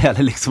alla när det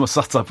gäller liksom att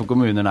satsa på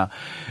kommunerna.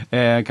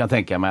 Kan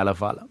tänka mig i alla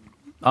fall.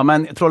 Ja,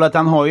 men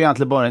Trollhättan har ju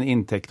egentligen bara en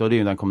intäkt och det är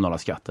ju den kommunala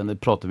skatten. Det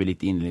pratar vi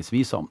lite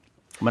inledningsvis om.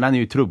 Men den är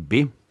ju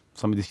trubbig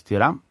som vi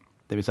diskuterar.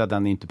 Det vill säga att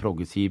den är inte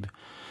progressiv.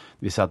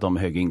 Det vill säga att de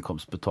med högre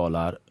inkomst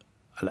betalar,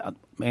 eller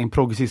en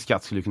progressiv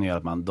skatt skulle kunna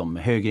göra att de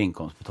med högre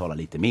inkomst betalar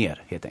lite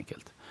mer helt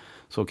enkelt.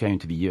 Så kan ju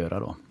inte vi göra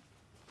då.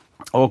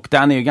 Och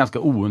den är ju ganska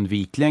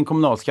oundviklig, en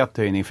kommunal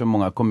skattehöjning för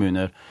många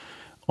kommuner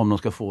om de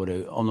ska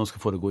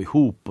få det gå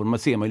ihop. Och man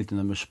ser man lite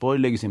när Mörsborg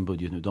lägger sin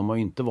budget nu. De har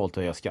ju inte valt att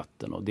höja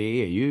skatten och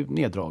det är ju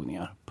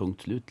neddragningar,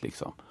 punkt slut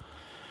liksom.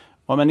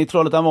 Ja, men i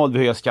Trollhättan valde vi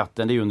att höja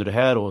skatten, det är under det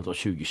här året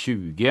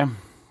 2020.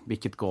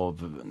 Vilket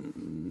gav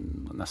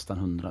nästan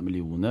 100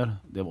 miljoner.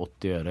 Det var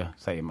 80 öre,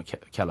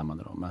 kallar man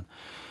det då.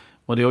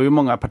 Och det har ju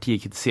många partier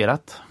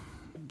kritiserat.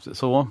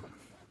 Så,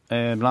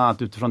 bland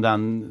annat utifrån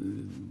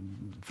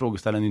den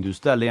frågeställningen du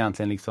ställer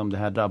egentligen. Liksom, det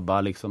här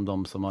drabbar liksom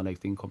de som har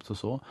lägst inkomst och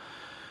så.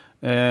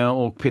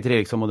 Och Peter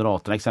Eriksson,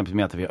 Moderaterna exempelvis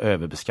med att vi har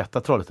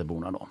överbeskattat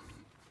Trollhätteborna då.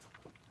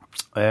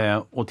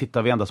 Och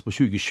tittar vi endast på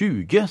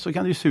 2020 så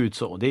kan det ju se ut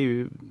så. Det är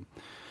ju,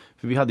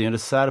 för vi hade ju en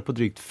reserv på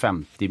drygt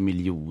 50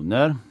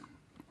 miljoner.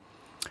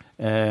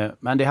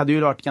 Men det hade ju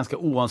varit ganska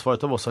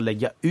oansvarigt av oss att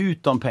lägga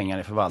ut de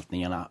pengarna i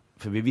förvaltningarna.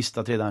 För vi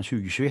visste att redan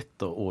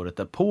 2021 och året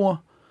därpå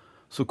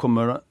så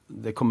kommer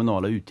det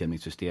kommunala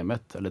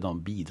utjämningssystemet, eller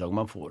de bidrag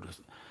man får,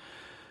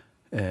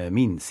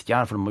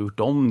 minskar för de har gjort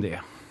om det.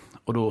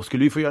 Och då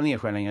skulle vi få göra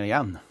nedskärningar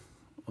igen.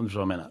 Om du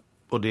förstår vad jag menar.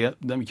 Och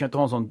vi kan inte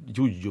ha en sån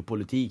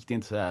jojo-politik, det är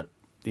inte så här,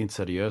 det är inte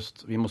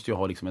seriöst. Vi måste ju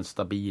ha liksom en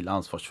stabil,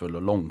 ansvarsfull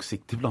och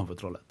långsiktig plan för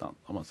Trollhättan,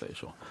 om man säger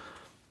så.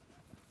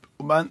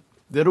 Men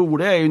det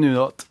roliga är ju nu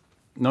att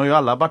nu har ju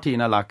alla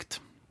partierna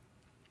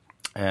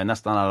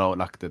nästan alla har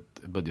lagt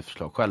ett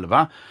budgetförslag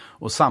själva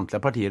och samtliga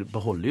partier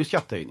behåller ju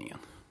skattehöjningen.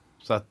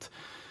 Så att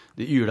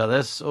det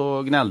ylades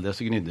och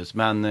gnälldes och gnyddes,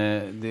 men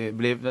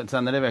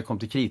sen när det väl kom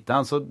till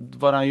kritan så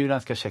var han ju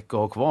ganska check att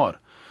ha kvar.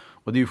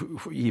 Och det är ju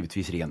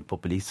givetvis ren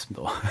populism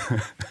då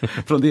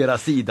från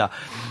deras sida.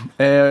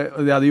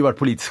 Det hade ju varit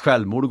politiskt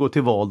självmord att gå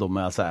till val då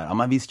med att säga, ja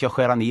men vi ska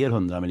skära ner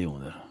 100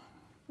 miljoner.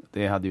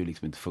 Det hade ju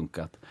liksom inte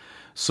funkat.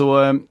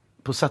 Så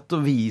på sätt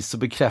och vis så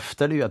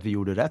bekräftar det ju att vi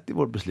gjorde rätt i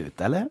vårt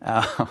beslut, eller?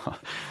 Ja.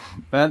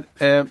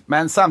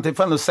 Men samtidigt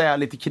får jag ändå säga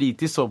lite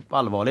kritiskt och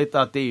allvarligt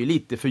att det är ju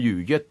lite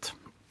förljuget.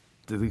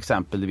 Till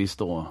exempel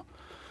då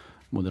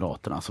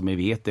Moderaterna som vi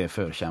vet är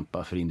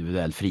förkämpar för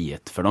individuell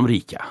frihet för de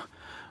rika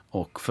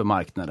och för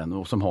marknaden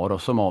och som har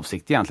som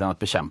avsikt egentligen att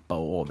bekämpa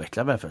och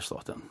avveckla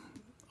välfärdsstaten.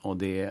 Och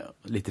det är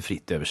lite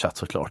fritt översatt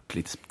såklart,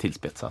 lite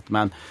tillspetsat.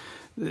 Men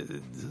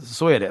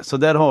så är det. Så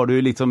där har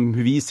du liksom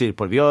hur vi ser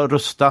på det. Vi har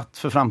röstat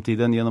för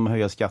framtiden genom att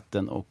höja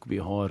skatten och vi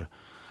har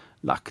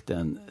lagt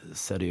en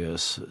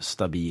seriös,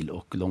 stabil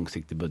och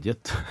långsiktig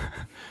budget.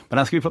 Men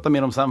den ska vi prata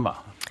mer om sen, va?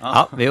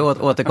 Ja, vi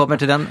återkommer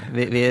till den.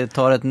 Vi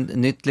tar ett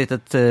nytt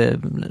litet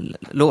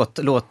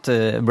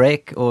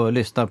låtbreak och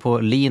lyssnar på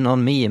Lean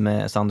on Me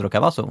med Sandro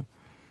Cavazzo.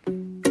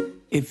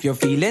 If you're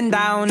feeling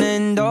down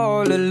and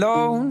all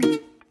alone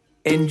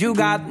and you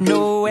got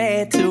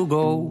nowhere to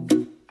go,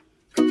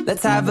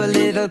 let's have a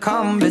little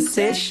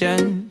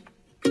conversation.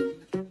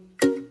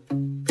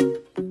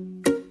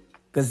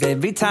 'Cause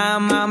every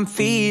time I'm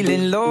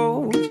feeling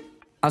low,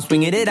 I'm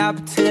swinging it up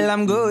till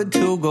I'm good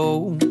to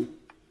go.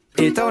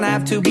 It don't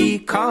have to be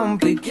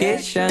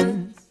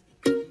complications.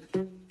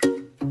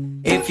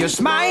 If you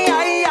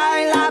smile,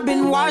 I've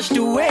been washed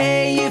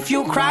away. If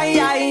you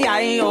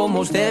cry,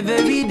 almost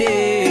every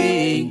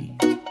day.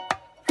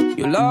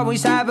 You'll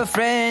always have a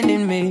friend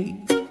in me.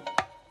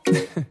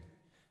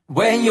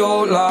 When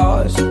you're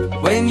lost,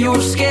 when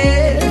you're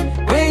scared,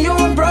 when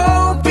you're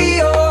broke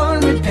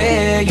beyond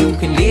repair, you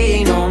can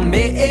lean on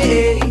me.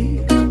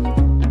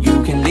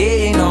 You can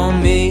lean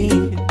on me.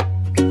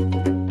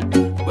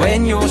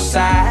 When you're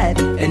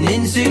sad and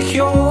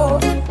insecure,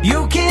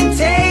 you can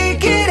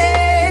take it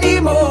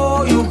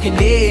anymore. You can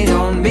lean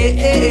on me.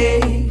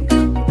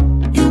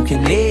 You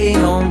can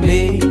lean on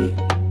me.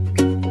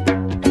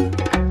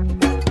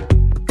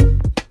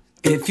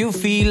 If you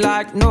feel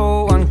like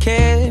no one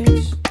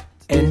cares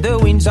and the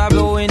winds are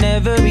blowing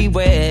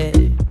everywhere,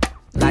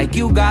 like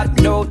you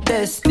got no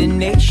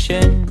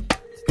destination,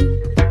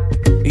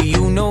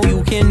 you know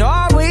you can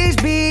always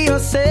be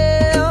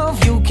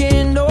yourself. You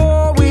can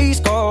always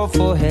call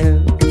for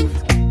help,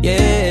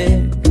 yeah.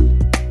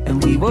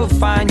 And we will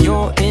find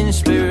your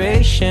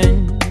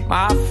inspiration,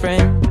 my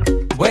friend.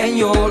 When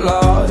you're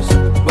lost,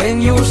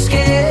 when you're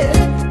scared,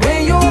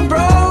 when you're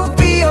broke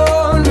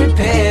beyond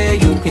repair,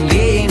 you can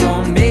lean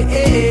on me.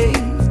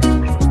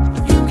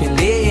 You can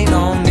lean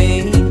on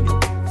me.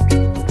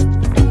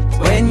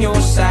 When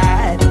you're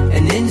sad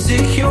and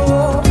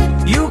insecure,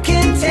 you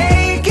can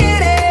take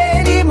it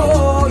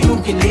anymore. You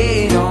can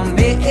lean on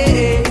me.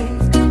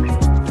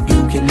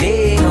 You can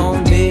lean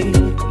on me.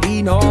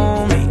 Lean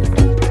on me.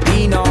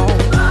 Lean on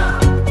me.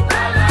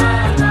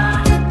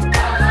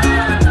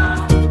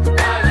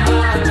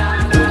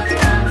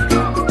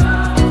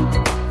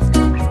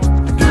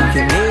 You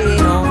can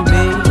lean on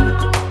me.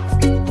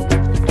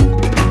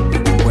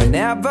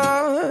 Whenever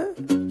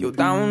you're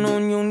down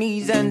on your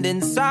knees and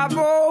in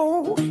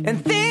sorrow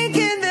and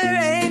thinking there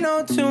ain't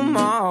no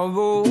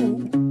tomorrow,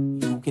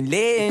 you can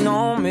lean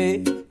on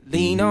me.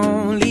 Lean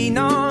on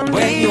me.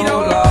 When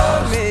you're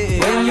lost,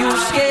 when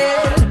you're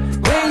scared,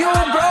 when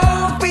you're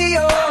broke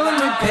beyond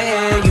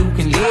repair, you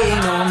can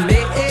lean on me.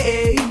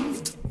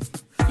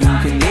 You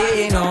can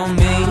lean on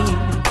me.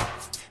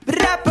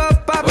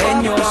 When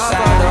you're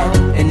sad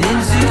and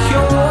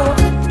insecure,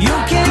 you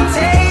can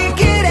take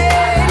it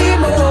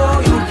anymore.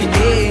 You can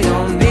lean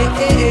on me.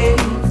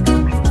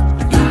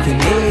 You can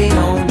lean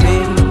on me.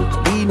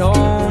 Lean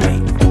on me.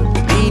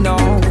 Lean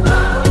on me.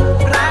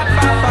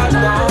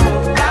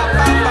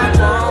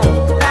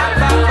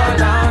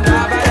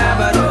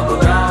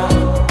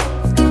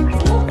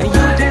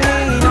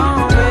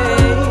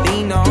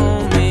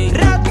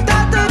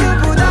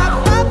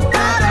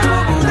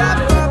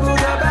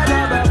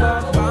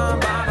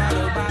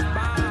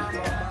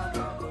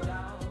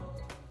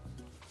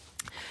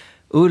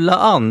 Ulla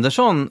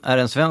Andersson är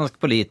en svensk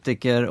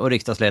politiker och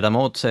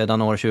riksdagsledamot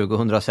sedan år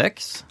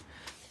 2006.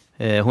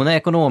 Hon är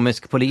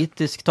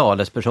ekonomisk-politisk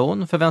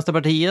talesperson för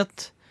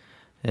Vänsterpartiet.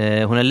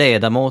 Hon är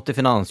ledamot i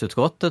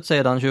finansutskottet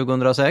sedan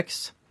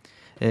 2006.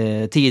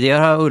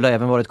 Tidigare har Ulla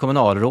även varit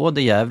kommunalråd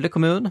i Gävle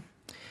kommun.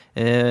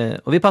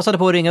 Och vi passade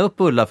på att ringa upp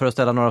Ulla för att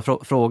ställa några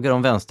frågor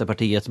om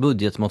Vänsterpartiets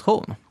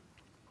budgetmotion.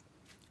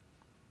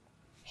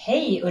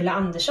 Hej, Ulla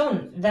Andersson,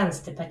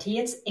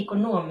 Vänsterpartiets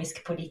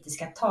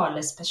ekonomisk-politiska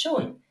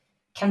talesperson.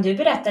 Kan du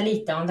berätta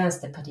lite om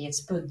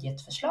Vänsterpartiets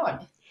budgetförslag?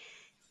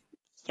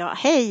 Ja,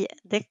 hej,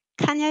 det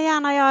kan jag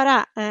gärna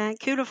göra.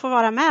 Kul att få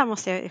vara med,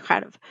 måste jag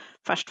själv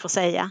först få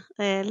säga.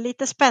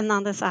 Lite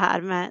spännande så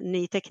här med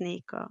ny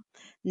teknik och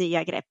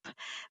nya grepp.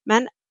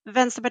 Men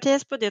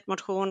Vänsterpartiets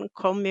budgetmotion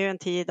kom ju en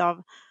tid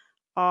av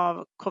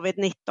av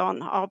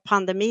covid-19, av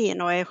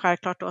pandemin, och är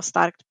självklart då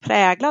starkt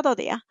präglad av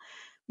det.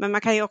 Men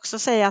man kan ju också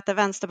säga att det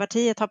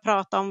Vänsterpartiet har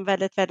pratat om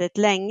väldigt, väldigt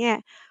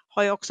länge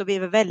har ju också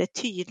blivit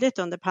väldigt tydligt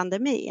under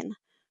pandemin.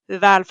 Hur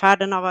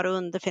välfärden har varit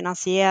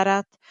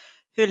underfinansierat,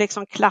 hur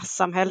liksom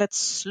klassamhället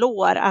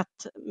slår,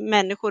 att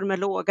människor med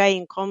låga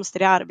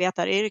inkomster i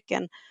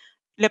arbetaryrken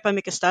löper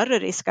mycket större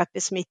risk att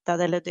bli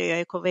smittade eller dö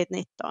i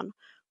covid-19.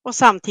 Och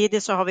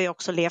samtidigt så har vi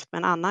också levt med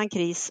en annan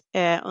kris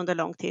under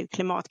lång tid,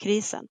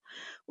 klimatkrisen.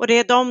 Och det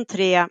är de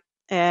tre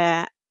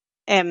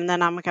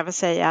ämnena man kan väl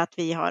säga att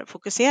vi har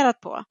fokuserat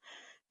på.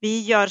 Vi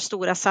gör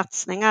stora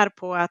satsningar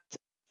på att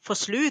få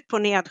slut på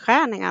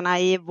nedskärningarna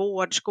i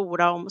vård,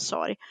 skola och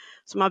omsorg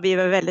som har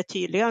blivit väldigt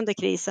tydliga under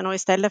krisen, och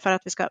istället för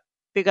att vi ska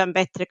bygga en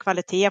bättre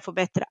kvalitet, få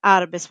bättre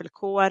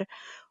arbetsvillkor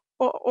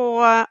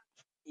och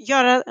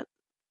göra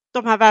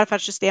de här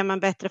välfärdssystemen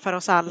bättre för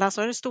oss alla,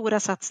 så är det stora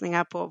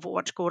satsningar på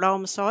vård, skola och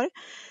omsorg.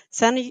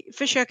 Sen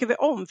försöker vi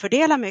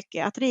omfördela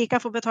mycket, att rika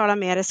får betala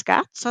mer i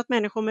skatt så att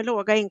människor med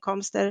låga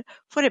inkomster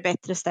får det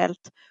bättre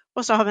ställt.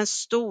 Och så har vi en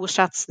stor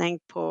satsning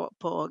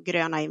på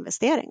gröna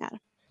investeringar.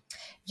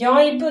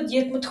 Ja, i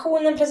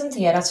budgetmotionen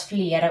presenteras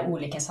flera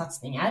olika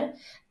satsningar.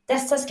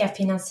 Dessa ska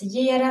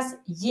finansieras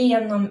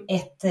genom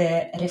ett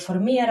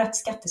reformerat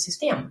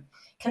skattesystem.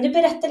 Kan du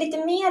berätta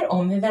lite mer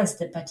om hur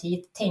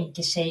Vänsterpartiet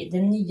tänker sig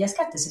det nya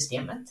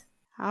skattesystemet?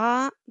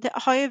 Ja, det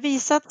har ju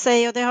visat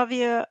sig, och det har vi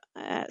ju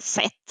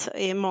sett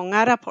i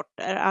många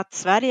rapporter, att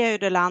Sverige är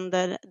det land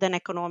där den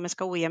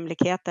ekonomiska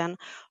ojämlikheten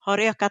har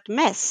ökat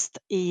mest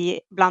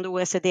bland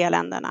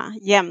OECD-länderna,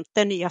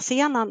 jämte Nya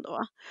Zeeland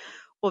då.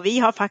 Och vi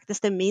har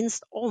faktiskt det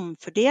minst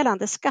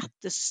omfördelande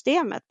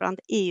skattesystemet bland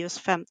EUs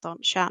 15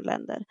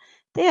 kärnländer.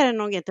 Det är det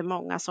nog inte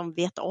många som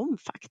vet om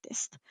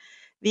faktiskt.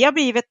 Vi har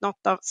blivit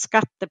något av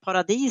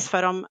skatteparadis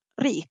för de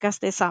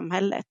rikaste i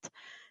samhället.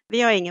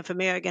 Vi har ingen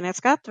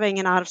förmögenhetsskatt, vi har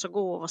ingen arvs- och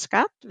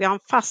gåvoskatt. Vi har en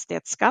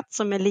fastighetsskatt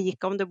som är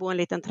lika om du bor i en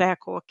liten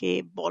träkåk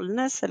i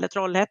Bollnäs eller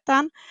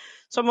Trollhättan,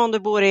 som om du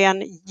bor i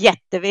en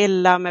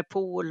jättevilla med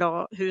pool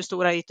och hur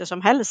stora ytor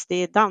som helst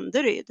i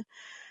Danderyd.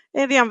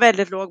 Vi har en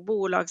väldigt låg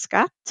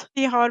bolagsskatt.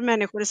 Vi har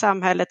människor i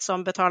samhället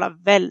som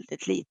betalar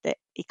väldigt lite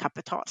i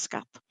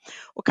kapitalskatt.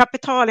 Och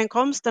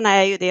kapitalinkomsterna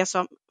är ju det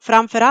som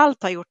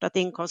framförallt har gjort att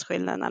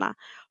inkomstskillnaderna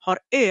har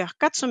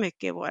ökat så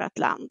mycket i vårt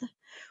land.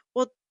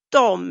 Och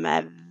de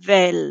är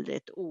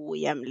väldigt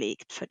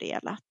ojämlikt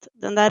fördelat.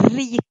 Den där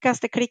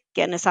rikaste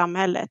klicken i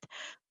samhället,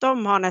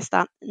 de har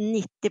nästan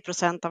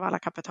 90% av alla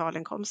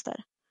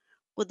kapitalinkomster.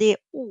 Och det är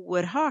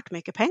oerhört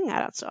mycket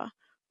pengar alltså.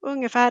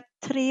 Ungefär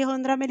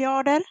 300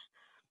 miljarder.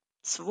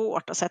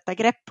 Svårt att sätta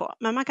grepp på,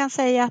 men man kan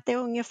säga att det är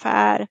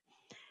ungefär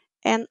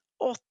en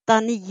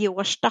 8-9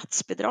 års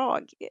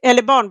statsbidrag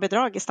eller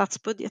barnbidrag i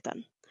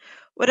statsbudgeten,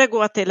 och det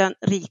går till den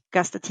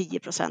rikaste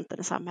 10%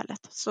 i samhället.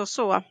 Så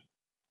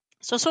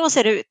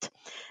ser det ut.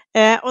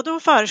 Och då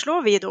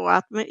föreslår vi då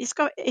att vi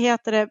ska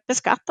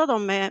beskatta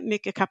dem med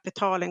mycket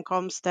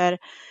kapitalinkomster,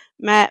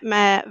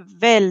 med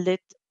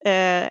väldigt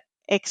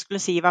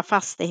exklusiva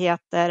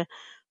fastigheter.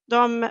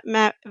 De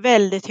med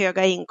väldigt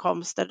höga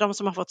inkomster, de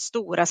som har fått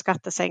stora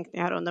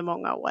skattesänkningar under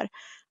många år,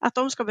 att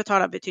de ska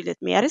betala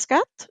betydligt mer i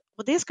skatt,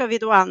 och det ska vi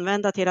då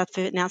använda till att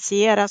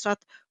finansiera så att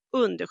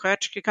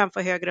undersköterskor kan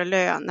få högre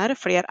löner,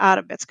 fler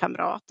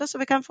arbetskamrater, så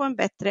vi kan få en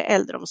bättre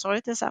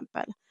äldreomsorg till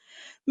exempel.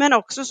 Men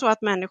också så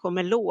att människor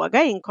med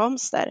låga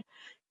inkomster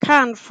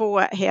kan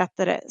få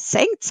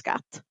sänkt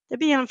skatt. Det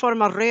blir en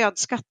form av röd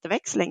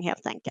skatteväxling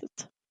helt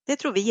enkelt. Det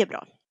tror vi är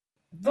bra.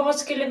 Vad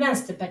skulle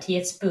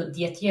Vänsterpartiets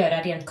budget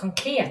göra rent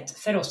konkret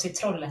för oss i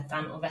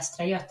Trollhättan och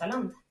Västra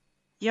Götaland?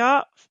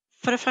 Ja,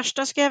 för det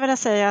första skulle jag vilja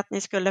säga att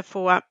ni skulle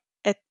få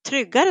ett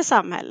tryggare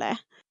samhälle.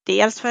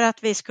 Dels för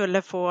att vi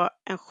skulle få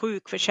en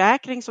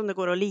sjukförsäkring som det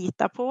går att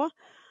lita på.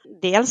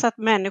 Dels att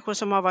människor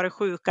som har varit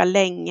sjuka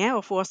länge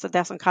och får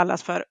det som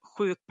kallas för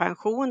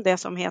sjukpension, det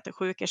som heter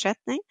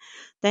sjukersättning,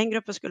 den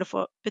gruppen skulle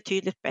få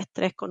betydligt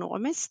bättre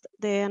ekonomiskt.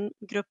 Det är en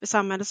grupp i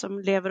samhället som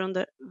lever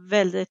under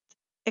väldigt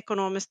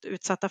ekonomiskt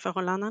utsatta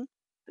förhållanden.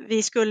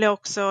 Vi skulle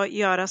också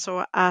göra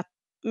så att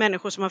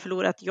människor som har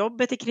förlorat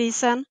jobbet i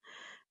krisen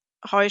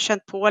har ju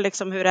känt på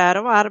liksom hur det är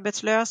att vara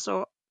arbetslös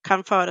och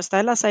kan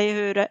föreställa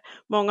sig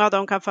många av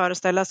dem kan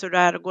föreställa sig hur det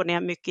är att gå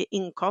ner mycket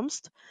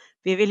inkomst.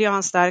 Vi vill ju ha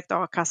en stärkt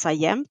a-kassa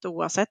jämt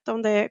oavsett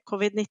om det är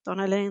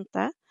covid-19 eller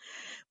inte.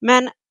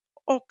 Men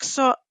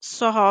också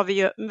så har vi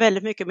ju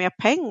väldigt mycket mer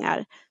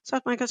pengar så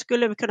att man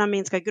skulle kunna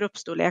minska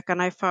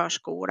gruppstorlekarna i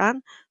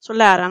förskolan, så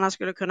lärarna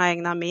skulle kunna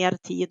ägna mer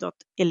tid åt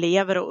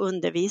elever och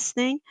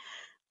undervisning.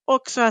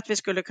 Också att vi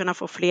skulle kunna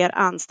få fler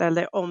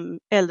anställda om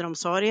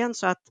äldreomsorgen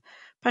så att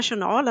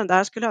personalen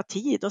där skulle ha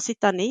tid att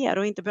sitta ner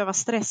och inte behöva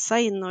stressa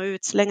in och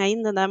ut, slänga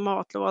in den där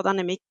matlådan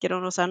i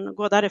mikron och sen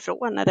gå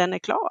därifrån när den är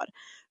klar.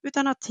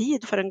 Utan ha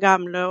tid för den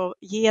gamla och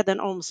ge den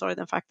omsorg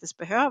den faktiskt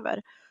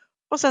behöver.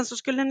 Och sen så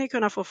skulle ni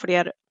kunna få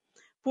fler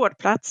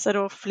vårdplatser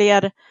och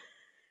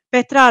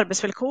bättre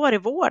arbetsvillkor i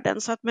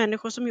vården så att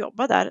människor som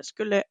jobbar där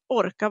skulle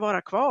orka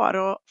vara kvar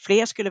och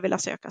fler skulle vilja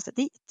söka sig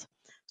dit.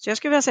 Så jag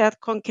skulle vilja säga att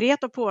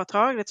konkret och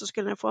påtagligt så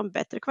skulle ni få en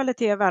bättre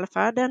kvalitet i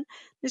välfärden,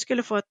 ni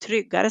skulle få ett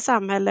tryggare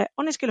samhälle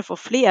och ni skulle få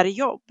fler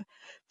jobb.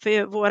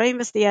 För våra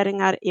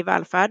investeringar i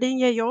välfärden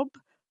ger jobb,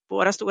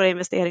 våra stora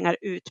investeringar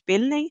i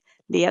utbildning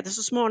leder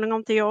så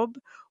småningom till jobb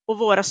och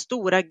våra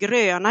stora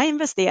gröna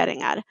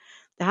investeringar,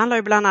 det handlar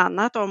ju bland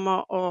annat om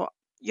att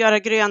göra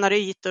grönare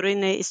ytor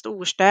inne i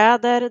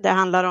storstäder, det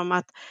handlar om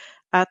att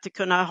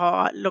kunna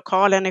ha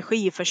lokal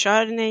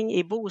energiförsörjning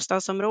i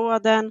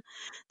bostadsområden.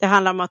 Det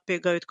handlar om att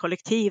bygga ut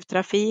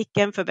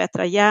kollektivtrafiken,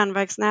 förbättra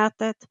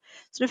järnvägsnätet.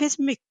 Så det finns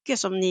mycket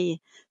som ni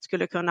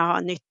skulle kunna ha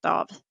nytta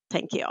av,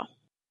 tänker jag.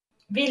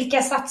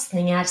 Vilka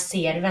satsningar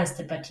ser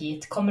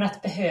Vänsterpartiet kommer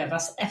att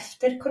behövas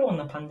efter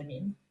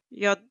coronapandemin?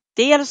 Ja,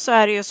 dels så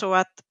är det ju så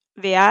att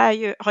vi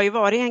har ju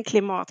varit i en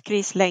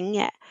klimatkris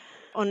länge.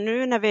 Och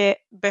nu när vi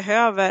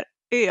behöver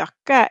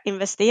öka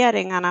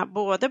investeringarna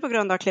både på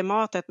grund av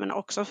klimatet men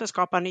också för att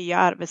skapa nya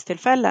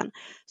arbetstillfällen,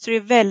 så det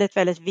är väldigt,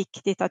 väldigt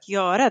viktigt att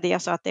göra det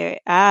så att det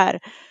är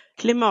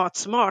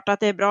klimatsmart, att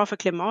det är bra för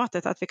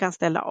klimatet, att vi kan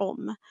ställa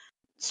om.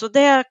 Så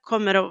det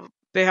kommer att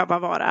behöva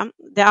vara.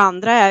 Det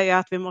andra är ju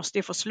att vi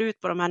måste få slut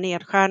på de här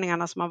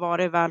nedskärningarna som har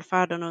varit i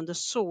välfärden under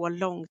så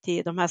lång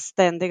tid. De här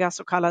ständiga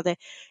så kallade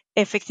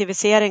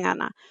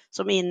effektiviseringarna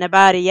som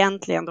innebär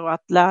egentligen då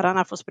att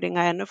lärarna får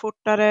springa ännu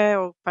fortare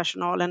och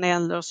personalen i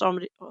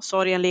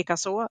äldreomsorgen lika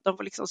så. De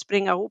får liksom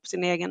springa ihop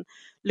sin egen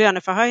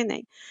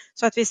löneförhöjning.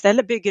 Så att vi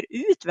istället bygger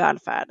ut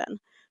välfärden.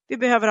 Vi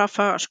behöver ha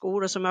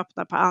förskolor som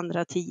öppnar på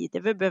andra tider.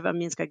 Vi behöver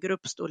minska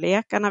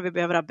gruppstorlekarna. Vi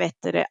behöver ha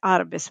bättre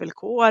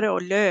arbetsvillkor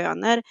och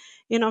löner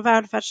inom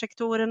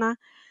välfärdssektorerna.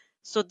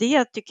 Så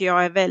det tycker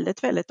jag är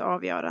väldigt, väldigt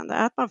avgörande.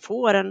 Att man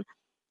får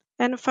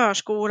en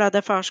förskola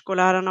där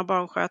förskollärarna och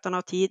barnskötarna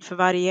har tid för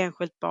varje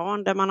enskilt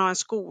barn. Där man har en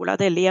skola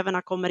där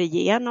eleverna kommer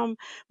igenom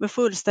med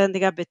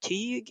fullständiga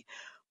betyg.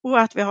 Och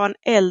att vi har en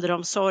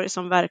äldreomsorg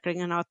som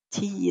verkligen har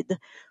tid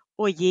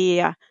och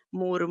ge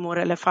mormor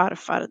eller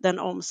farfar den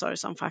omsorg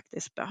som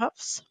faktiskt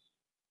behövs.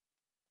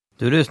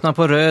 Du lyssnar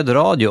på Röd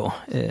Radio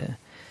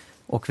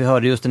och vi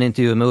hörde just en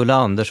intervju med Ulla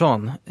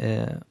Andersson.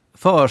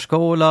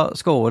 Förskola,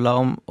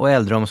 skola och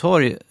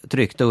äldreomsorg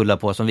tryckte Ulla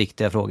på som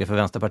viktiga frågor för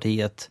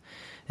Vänsterpartiet.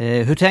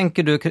 Hur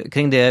tänker du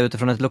kring det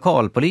utifrån ett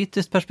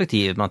lokalpolitiskt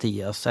perspektiv,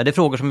 Mattias? Är det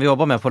frågor som vi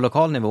jobbar med på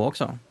lokal nivå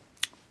också?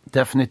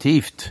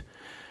 Definitivt.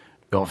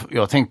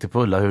 Jag tänkte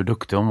på Ulla hur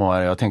duktig hon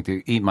var. Jag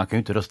tänkte, man kan ju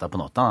inte rösta på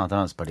något annat än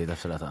Vänsterpartiet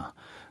efter detta.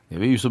 Det är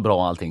ju så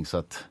bra allting så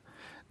att...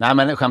 Nej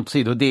men skämt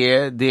åsido,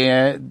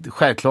 det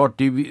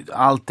självklart,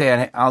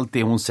 allt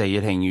det hon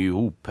säger hänger ju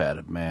ihop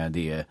här med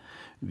det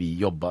vi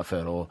jobbar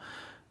för. Och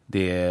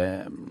det,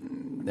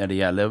 när det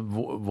gäller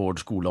vård,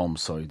 skola och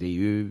omsorg, det är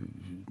ju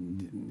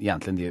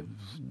egentligen det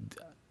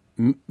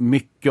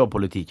mycket av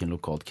politiken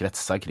lokalt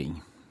kretsar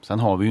kring. Sen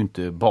har vi ju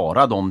inte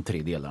bara de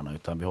 3 delarna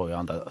utan vi har ju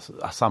andra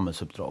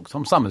samhällsuppdrag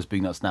som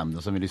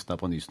samhällsbyggnadsnämnden som vi lyssnar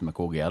på nyss med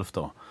KGF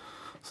då,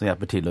 som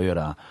hjälper till att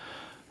göra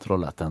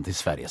Trollhättan till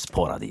Sveriges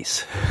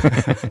paradis.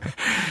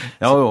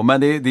 Ja,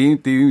 men det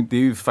är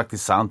ju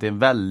faktiskt sant. Det är en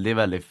väldigt,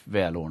 väldigt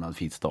välordnad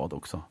fin stad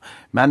också.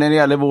 Men när det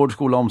gäller vård,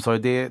 skola och omsorg,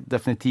 det är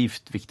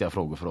definitivt viktiga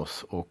frågor för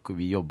oss och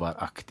vi jobbar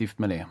aktivt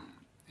med det.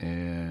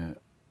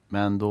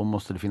 Men då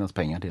måste det finnas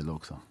pengar till det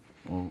också.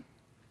 Och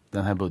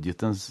den här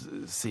budgeten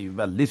ser ju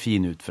väldigt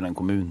fin ut för en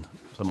kommun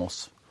som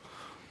oss.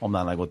 Om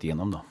den har gått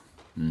igenom då.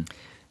 Mm.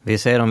 Vi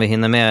ser om vi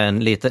hinner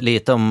med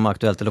lite om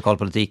aktuellt i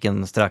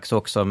lokalpolitiken strax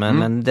också.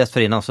 Men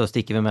dessförinnan så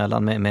sticker vi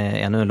emellan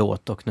med ännu en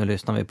låt. Och nu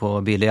lyssnar vi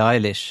på Billie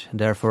Eilish,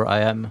 Therefore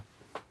I Am.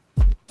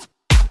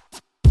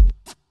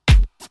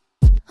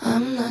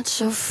 I'm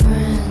not your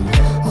friend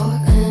or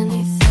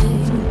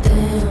anything,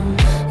 damn.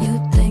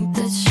 You think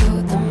that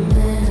you're the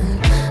man,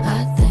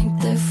 I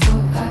think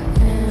therefore I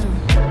am.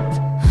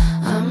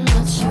 I'm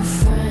not your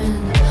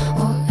friend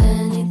or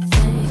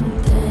anything,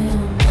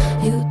 damn.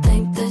 You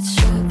think that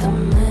you're the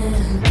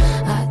man,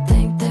 I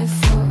think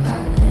therefore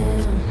I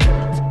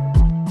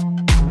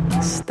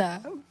am.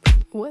 Stop.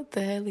 What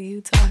the hell are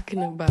you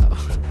talking about?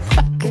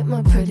 Get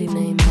my pretty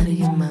name out of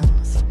your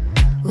mouth.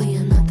 We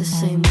are not the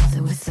same with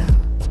or without.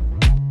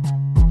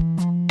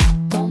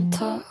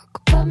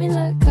 Talk about me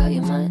like how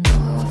you might know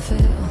how I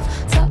feel.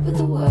 Top of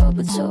the world,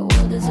 but your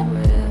world isn't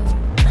real.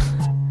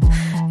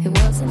 It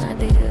wasn't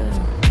ideal.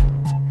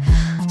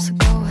 So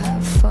go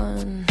have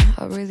fun.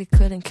 I really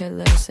couldn't care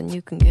less, and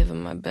you can give it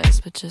my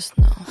best, but just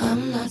know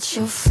I'm not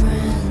your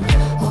friend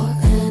or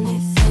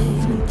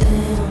anything,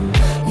 damn.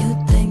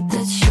 You think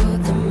that you're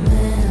the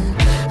man,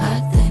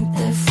 I think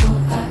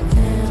therefore I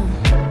am.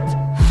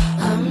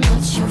 I'm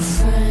not your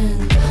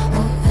friend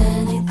or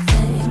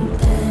anything,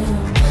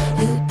 damn.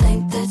 You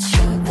think that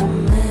you're the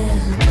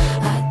man,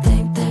 I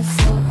think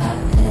therefore I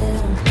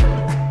am.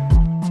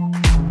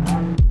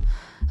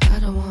 I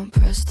don't want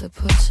press to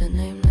put your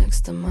name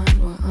next to mine.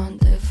 We're on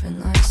different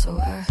lines, so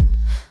I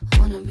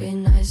wanna be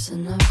nice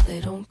enough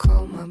they don't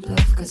call my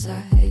bluff, cause I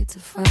hate to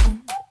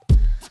find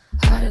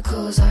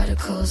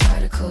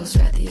articles,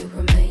 rather you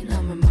remain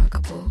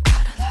unremarkable.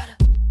 Got a lot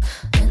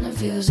of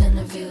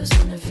interviews.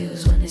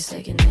 When they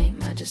say your name,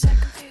 I just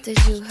act confused. Did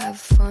you have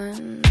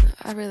fun?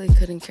 I really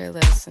couldn't care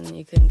less, and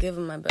you couldn't give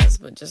them my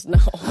best, but just know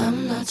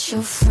I'm not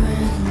your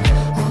friend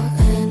or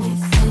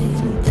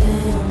anything.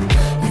 Damn,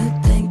 you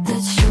think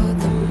that you're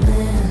the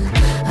man.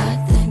 I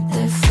think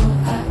therefore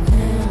I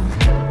am.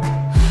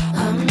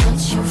 I'm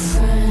not your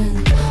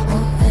friend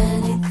or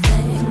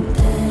anything.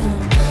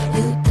 Damn,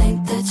 you think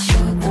that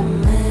you're the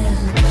man.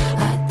 I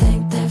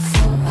think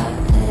therefore I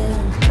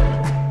am.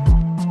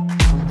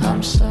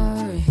 I'm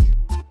sorry.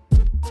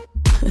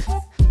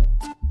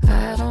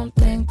 I don't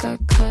think I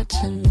cut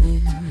your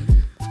name.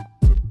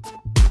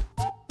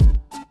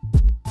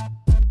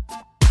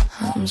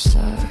 I'm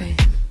sorry.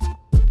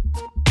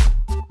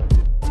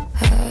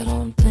 I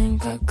don't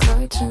think I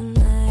caught your name.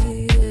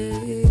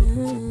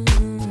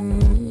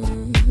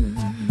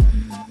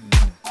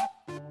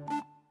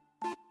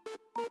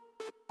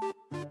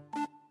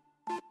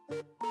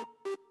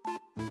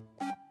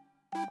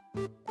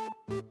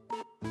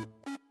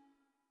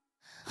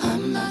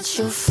 I'm not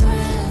your friend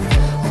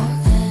or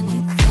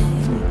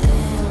anything.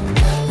 Damn,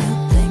 you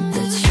think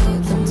that you're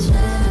the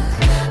man.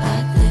 I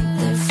think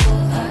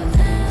therefore I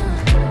am.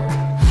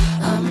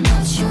 I'm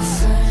not your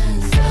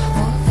friend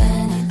or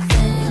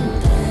anything.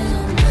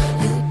 Damn,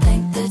 you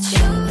think that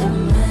you're the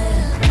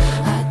man.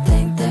 I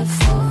think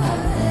therefore I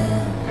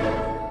am.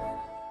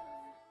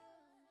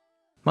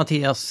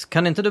 Mattias,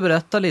 kan inte du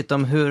berätta lite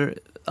om hur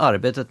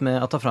arbetet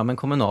med att ta fram en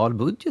kommunal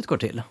budget går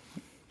till?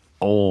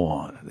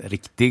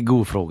 Riktigt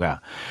god fråga.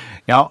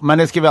 Ja, men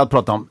det ska vi allt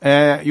prata om.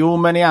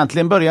 Men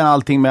egentligen börjar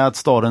allting med att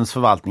stadens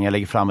förvaltningar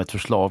lägger fram ett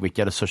förslag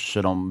vilka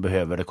resurser de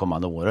behöver det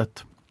kommande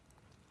året.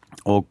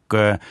 Och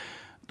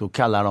då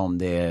kallar de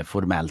det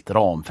formellt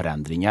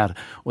ramförändringar.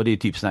 Och det är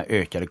typ såna här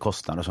ökade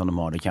kostnader som de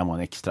har. Det kan vara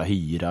en extra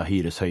hyra,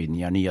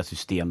 hyreshöjningar, nya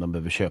system de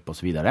behöver köpa och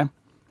så vidare.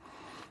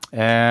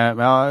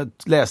 Jag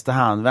läste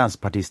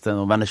vänsterpartisten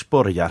och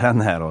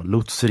Vänersborgaren här och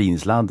Lutz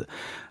Rinsland.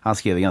 Han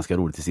skrev ganska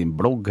roligt i sin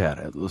blogg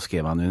här. Då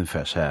skrev han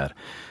ungefär så här: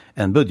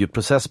 en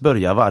budgetprocess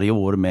börjar varje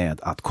år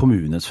med att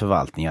kommunens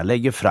förvaltningar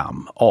lägger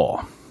fram A.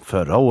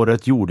 Förra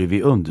året gjorde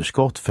vi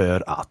underskott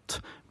för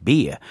att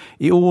B.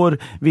 I år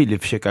vill vi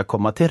försöka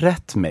komma till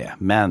rätt med,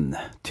 men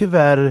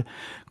tyvärr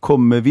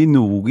kommer vi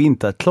nog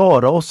inte att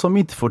klara oss om vi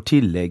inte får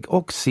tillägg,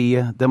 och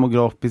C.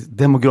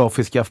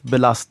 Demografiska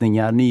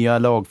belastningar, nya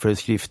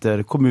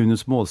lagföreskrifter,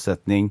 kommunens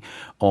målsättning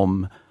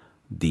om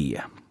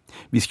D.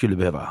 Vi skulle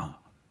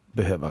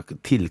behöva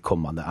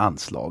tillkommande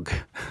anslag.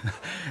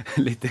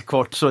 Lite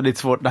kort så lite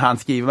svårt när han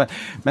skriver.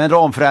 Men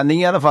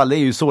ramförändring i alla fall är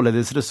ju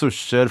således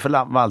resurser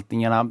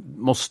förvaltningarna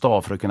måste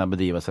ha för att kunna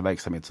bedriva sin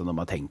verksamhet som de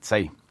har tänkt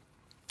sig.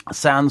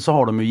 Sen så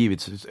har de ju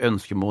givetvis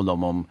önskemål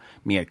om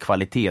mer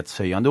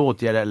kvalitetshöjande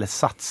åtgärder eller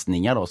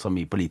satsningar då, som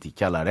vi politiker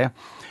kallar det.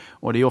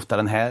 Och det är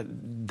ofta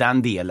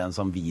den delen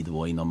som vi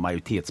då inom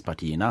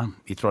majoritetspartierna,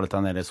 i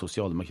Trollhättan är det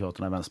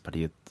Socialdemokraterna,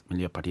 Vänsterpartiet,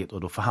 Miljöpartiet,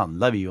 och då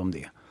förhandlar vi ju om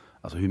det.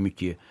 Alltså hur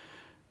mycket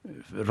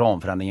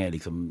ramförändringar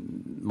liksom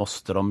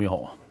måste de ju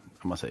ha,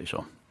 om man säger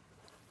så.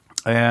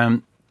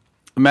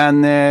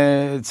 Men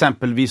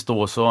exempelvis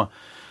då så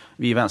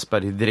vi i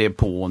Vänsterpartiet drev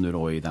på nu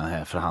då i den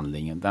här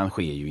förhandlingen. Den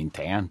sker ju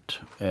internt.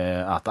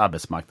 Att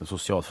arbetsmarknads- och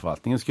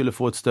socialförvaltningen skulle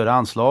få ett större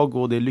anslag,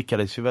 och det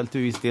lyckades ju väl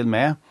till viss del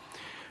med.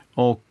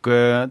 Och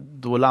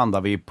då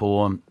landar vi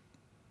på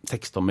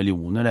 16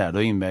 miljoner där.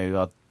 Då innebär ju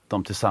att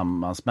de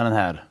tillsammans med den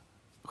här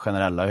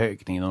generella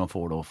höjningen de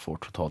får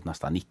totalt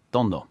nästan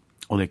 19 då.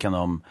 Och det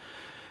kan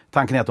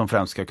tanken är att de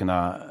främst ska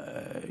kunna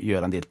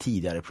göra en del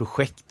tidigare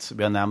projekt.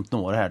 Vi har nämnt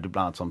några här, bland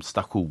annat som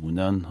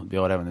stationen. Vi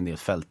har även en del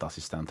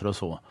fältassistenter och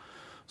så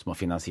som har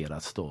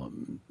finansierats då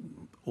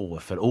år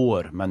för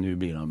år, men nu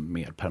blir de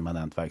mer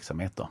permanent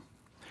verksamhet då.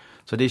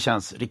 Så det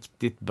känns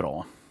riktigt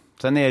bra.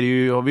 Sen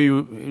har vi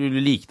ju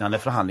liknande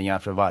förhandlingar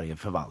för varje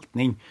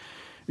förvaltning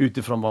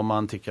utifrån vad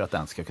man tycker att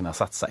den ska kunna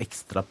satsa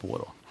extra på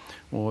då.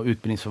 Och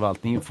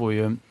utbildningsförvaltningen får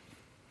ju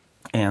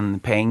en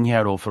peng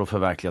här då för att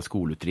förverkliga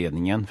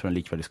skolutredningen för en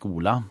likvärdig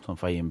skola som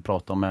Fahim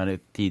pratade om här i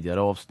ett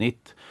tidigare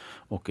avsnitt,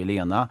 och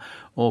Elena.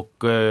 Och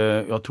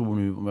jag tror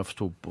nu, om jag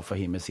förstod på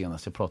Fahim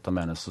senast jag pratade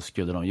med henne, så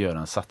skulle de göra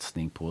en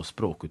satsning på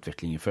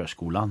språkutveckling i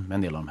förskolan med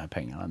en del av de här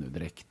pengarna nu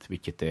direkt,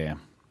 vilket är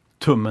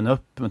tummen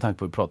upp med tanke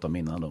på att vi pratade om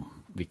innan då,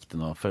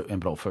 vikten av en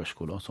bra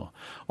förskola och så.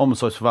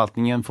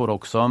 Omsorgsförvaltningen får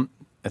också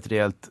ett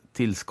rejält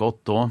tillskott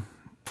då.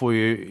 Får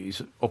ju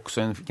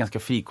också en ganska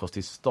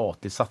frikostig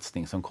statlig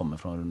satsning som kommer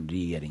från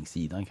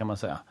regeringssidan, kan man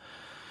säga.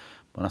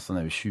 På nästan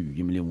över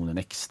 20 miljoner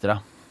extra.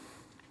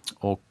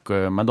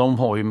 Men de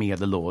har ju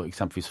medel då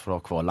exempelvis för att ha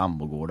kvar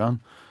Lambogården.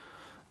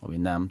 Har vi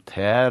nämnt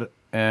här.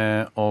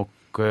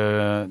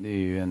 Det är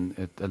ju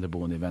ett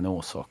äldreboende i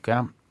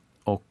Vänersåker.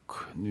 Och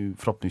nu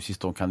förhoppningsvis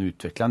de kan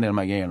utveckla en del av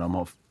de här grejerna de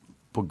har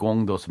på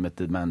gång då, som ett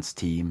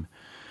demensteam.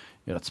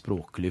 Göra ett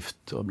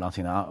språklyft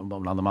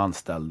bland de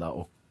anställda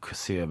och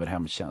se över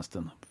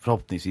hemtjänsten.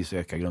 Förhoppningsvis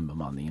öka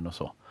grundbemanningen och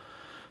så.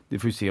 Det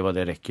får vi se vad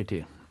det räcker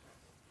till.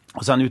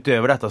 Och sen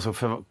utöver detta så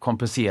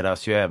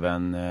kompenseras ju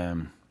även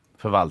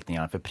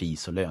förvaltningarna för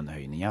pris- och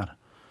lönehöjningar.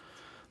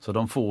 Så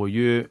de får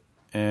ju,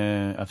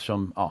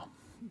 eftersom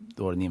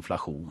då är det en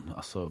inflation.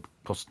 Alltså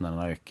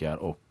kostnaderna ökar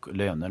och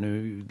löner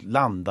nu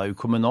landar ju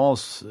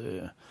Kommunals,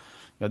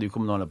 jag hade ju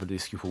Kommunala på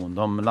diskussion,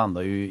 de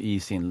landar ju i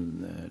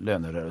sin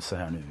lönerörelse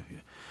här nu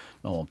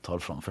med avtal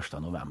från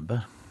 1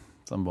 november.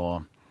 Som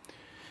var,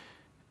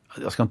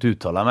 jag ska inte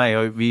uttala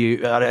mig,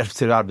 vi är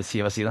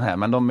arbetsgivarsidan här,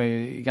 men de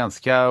är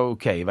ganska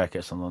okej,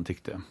 verkar som de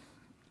tyckte.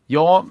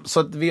 Ja, så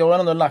att vi har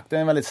ändå lagt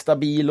en väldigt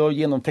stabil och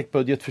genomtänkt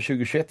budget för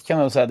 2021 kan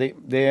man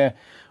säga.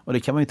 Och det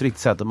kan man ju inte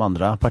riktigt säga att de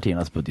andra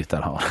partiernas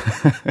budgetar har.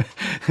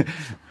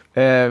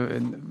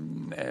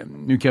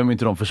 Nu kan ju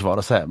inte de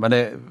försvara sig här,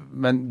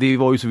 men det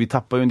var ju så, vi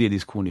tappade ju en del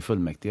diskussion i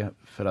fullmäktige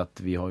för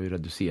att vi har ju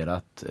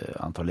reducerat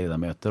antal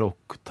ledamöter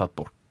och tagit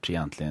bort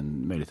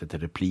egentligen möjligheter till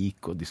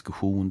replik och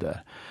diskussion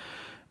där.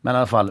 Men i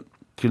alla fall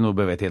skulle nog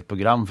behöva ett helt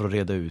program för att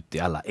reda ut i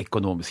alla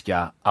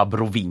ekonomiska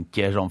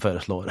abrovinker de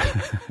föreslår.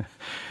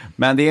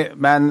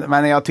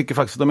 men jag tycker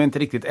faktiskt att de är inte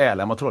riktigt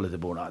ärliga mot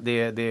Trollhätteborna.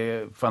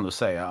 Det får jag ändå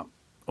säga.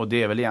 Och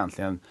det är väl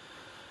egentligen,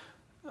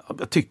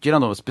 jag tycker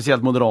ändå,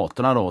 speciellt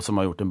Moderaterna då, som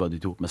har gjort en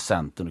budget ihop med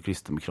Centern och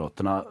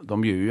Kristdemokraterna,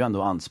 de gör ju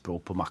ändå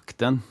anspråk på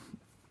makten.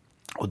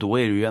 Och då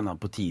är det ju ändå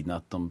på tiden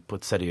att de på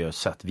ett seriöst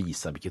sätt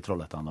visar vilket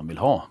Trollhättan de vill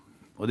ha.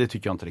 Och det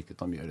tycker jag inte riktigt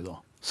de gör idag.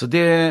 Så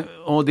det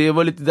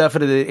var lite därför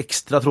det är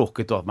extra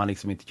tråkigt då att man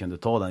liksom inte kunde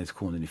ta den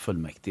diskussionen i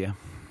fullmäktige.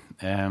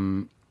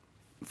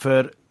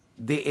 För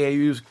det är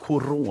ju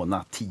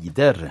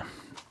coronatider.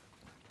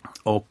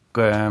 Och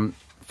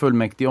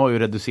fullmäktige har ju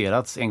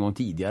reducerats en gång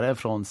tidigare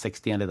från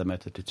 61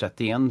 ledamöter till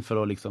 31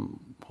 för att liksom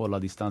hålla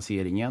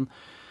distanseringen.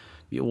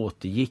 Vi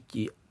återgick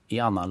i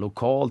annan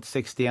lokal till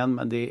 61,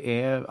 men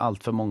det är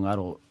allt för många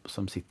då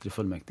som sitter i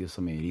fullmäktige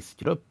som är i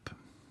riskgrupp.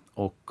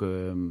 Och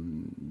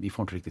vi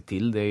får inte riktigt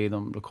till det i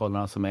de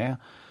lokalerna som är.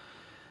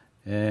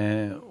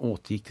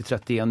 Återgick till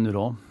 31 nu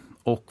då.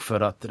 Och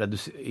för att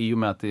i och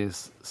med att det är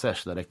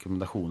särskilda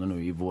rekommendationer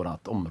nu i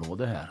vårat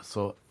område här,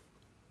 så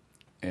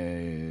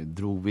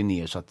drog vi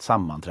ner så att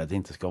sammanträdet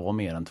inte ska vara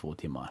mer än 2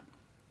 timmar.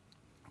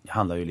 Det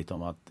handlar ju lite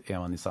om att är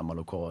man i samma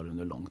lokal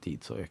under lång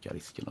tid så ökar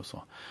risken och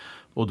så.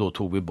 Och då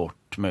tog vi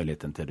bort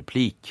möjligheten till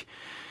replik.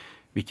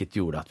 Vilket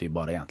gjorde att vi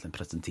bara egentligen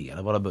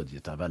presenterade våra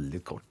budgetar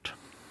väldigt kort.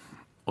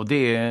 Och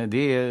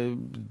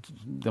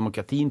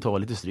demokratin tar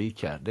lite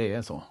stryk här, det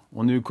är så.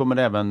 Och nu kommer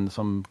det även,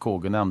 som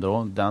KG nämnde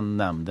då, den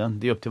nämnden.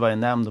 Det är upp till varje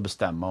nämnd att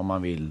bestämma om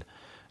man vill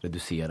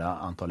reducera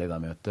antal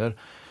ledamöter.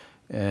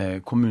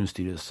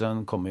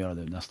 Kommunstyrelsen kommer göra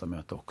det nästa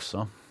möte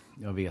också.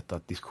 Jag vet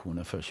att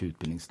diskussionen förs i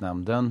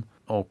utbildningsnämnden.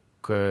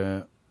 Och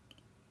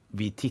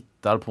vi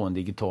tittar på en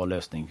digital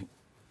lösning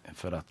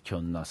för att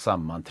kunna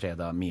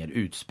sammanträda mer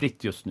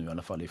utspritt just nu, i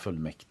alla fall i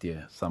fullmäktige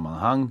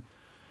sammanhang.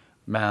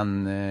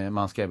 Men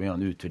man ska även göra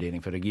en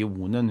utvärdering för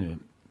regionen nu.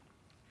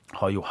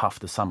 Har ju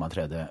haft ett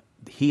sammanträde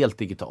helt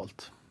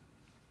digitalt.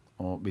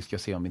 Och vi ska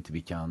se om inte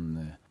vi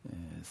kan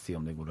se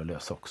om det går att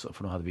lösa också.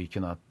 För då hade vi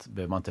kunnat,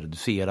 behöver man inte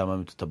reducera, man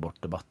behöver inte ta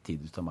bort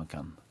debattid, utan man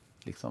kan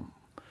liksom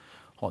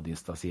ha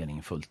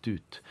distanseringen fullt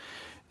ut.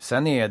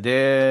 Sen är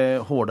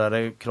det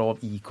hårdare krav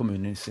i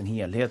kommunen i sin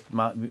helhet.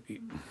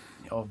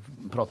 Jag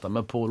pratade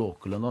med Paul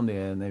Åkerlund om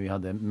det när vi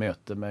hade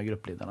möte med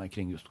gruppledarna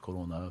kring just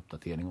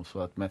corona-uppdatering och så.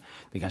 Att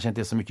det kanske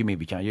inte är så mycket mer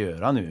vi kan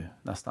göra nu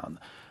nästan.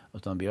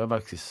 Utan vi har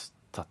faktiskt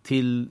tagit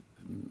till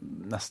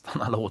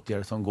nästan alla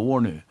åtgärder som går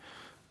nu.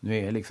 Nu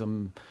är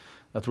liksom,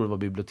 jag tror det var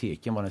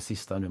biblioteken var den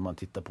sista nu man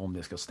tittar på om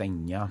det ska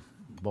stänga.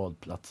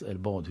 Badplats eller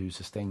badhus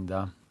är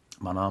stängda.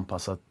 Man har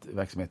anpassat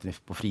verksamheten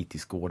på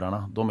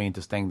fritidsgårdarna. De är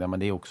inte stängda, men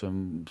det är också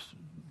en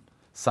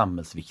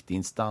samhällsviktig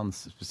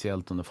instans,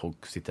 speciellt när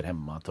folk sitter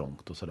hemma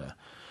trångt och sådär.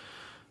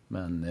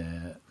 Men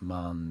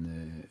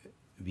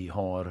vi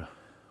har,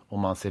 om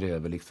man ser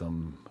över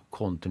liksom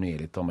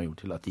kontinuerligt, har man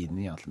gjort hela tiden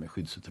egentligen med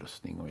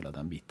skyddsutrustning och hela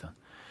den biten.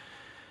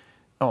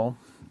 Ja,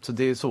 så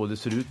det är så det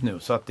ser ut nu.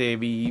 Så att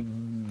vi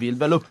vill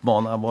väl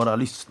uppmana våra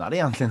lyssnare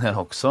egentligen här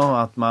också,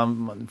 att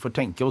man får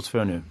tänka oss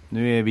för nu.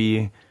 Nu är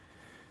vi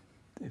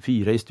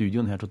 4 i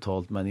studion här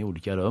totalt, men i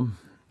olika rum.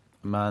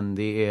 Men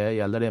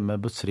gäller det med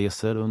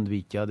bussresor,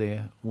 undvika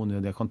det,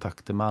 onödiga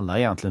kontakter med alla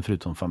egentligen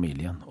förutom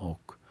familjen,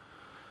 och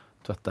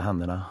tvätta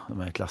händerna, de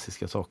här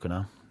klassiska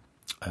sakerna.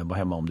 Var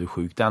hemma om du är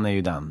sjuk, den är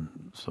ju den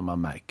som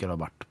man märker har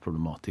varit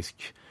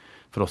problematisk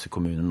för oss i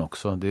kommunen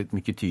också. Det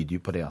mycket tyder ju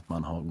på det att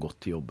man har gått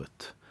till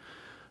jobbet.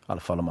 I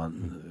alla fall om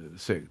man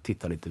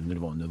tittar lite när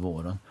det var under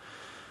våren.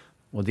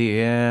 Och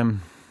det är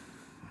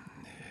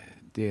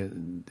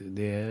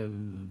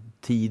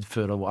tid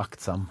för att vara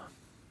aktsam.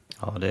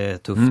 Ja, det är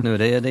tufft nu.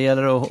 Det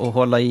gäller att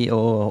hålla i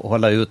och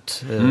hålla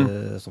ut,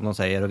 som de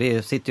säger. Och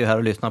vi sitter ju här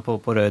och lyssnar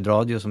på Röd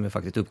Radio, som ju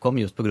faktiskt uppkom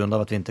just på grund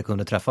av att vi inte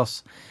kunde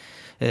träffas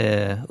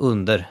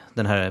under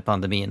den här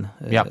pandemin.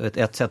 Ja.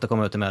 Ett sätt att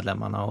komma ut till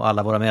medlemmarna, och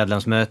alla våra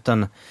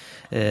medlemsmöten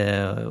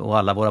och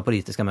alla våra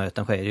politiska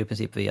möten sker ju i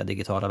princip via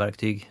digitala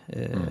verktyg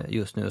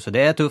just nu. Så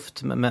det är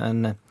tufft,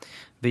 men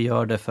vi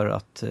gör det för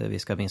att vi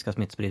ska minska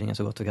smittspridningen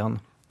så gott vi kan.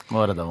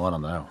 Var det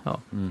varandra, ja.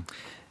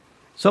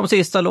 Som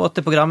sista låt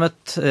i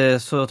programmet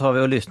så tar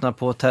vi och lyssnar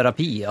på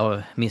Terapi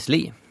av Miss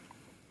Li.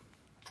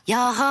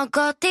 Jag har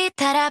gått i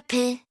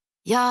terapi,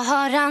 jag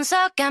har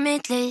rannsakat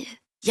mitt liv.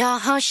 Jag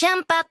har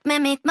kämpat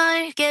med mitt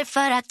mörker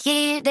för att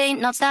ge dig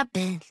något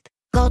stabilt.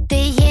 Gått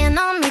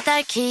igenom mitt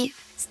arkiv,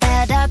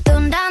 städat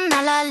undan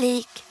alla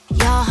lik.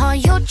 Jag har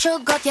gjort så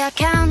gott jag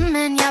kan,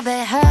 men jag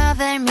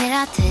behöver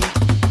mera tid.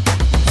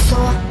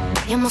 Så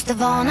jag måste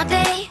varna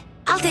dig,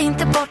 allt är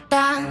inte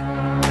borta.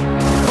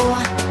 Och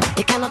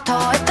det kan nog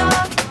ta ett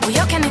tag, och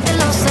jag kan inte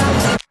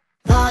låtsas.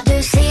 Vad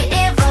du ser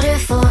är vad du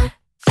får,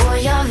 och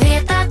jag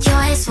vet att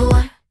jag är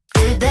svår.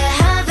 Du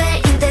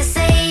behöver inte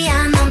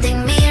säga någonting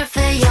mer,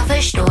 för jag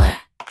förstår.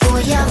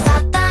 Och jag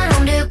fattar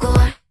om du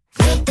går,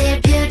 mitt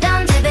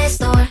erbjudande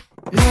består.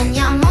 Men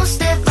jag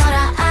måste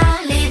vara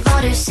ärlig,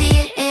 vad du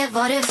ser är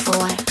vad du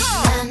får.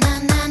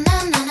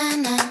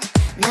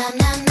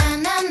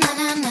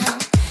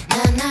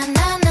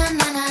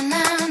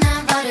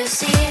 Vad du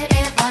ser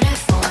är vad du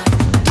får.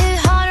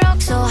 Du har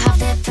också haft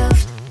det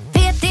tufft,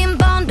 vet din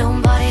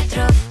barndom varit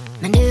ruff.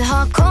 Men du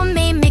har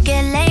kommit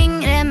mycket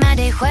längre med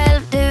dig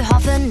själv, du har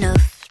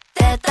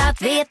förnuftet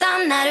att veta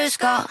när du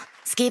ska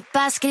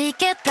skippa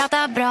skriket,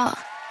 prata bra.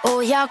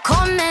 Och jag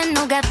kommer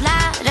nog att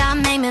lära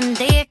mig, men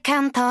det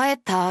kan ta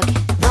ett tag.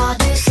 Vad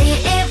du ser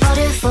är vad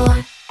du får,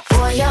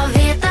 och jag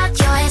vet att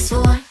jag är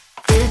svår.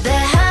 Du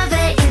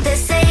behöver inte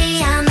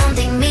säga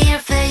någonting mer,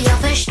 för jag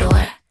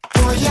förstår.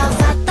 Och jag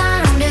fattar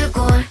om du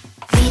går,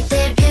 mitt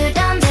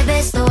erbjudande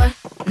består.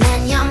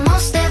 Men jag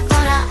måste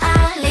vara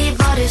ärlig,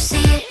 vad du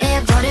ser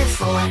är vad du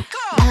får.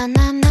 Na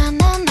na na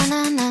na na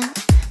na na.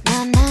 Na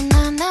na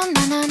na na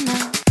na na na.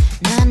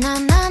 Na na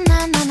na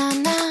na na na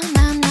na.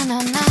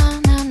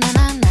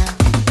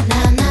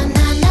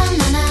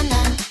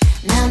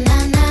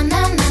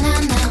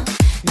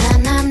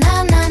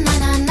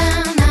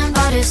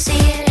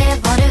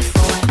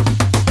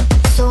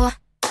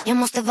 Jag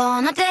måste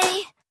varna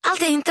dig,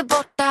 allt är inte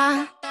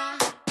borta.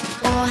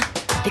 Och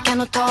det kan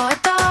nog ta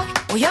ett tag,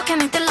 och jag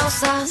kan inte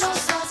låtsas.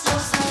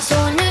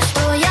 Så nu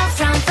står jag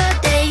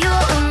framför dig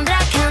och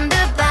undrar, kan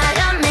du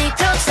bära mig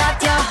trots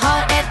att jag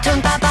har ett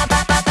tungt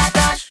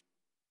bagage?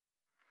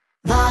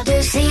 Vad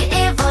du ser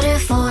är vad du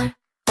får,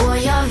 och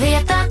jag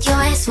vet att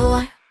jag är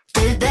svår.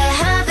 Du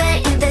behöver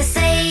inte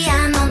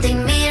säga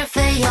någonting mer,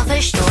 för jag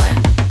förstår.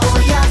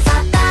 Och jag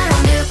fattar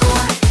om du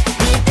går,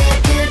 mitt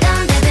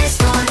erbjudande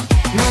består.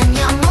 Men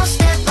jag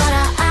måste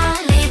vara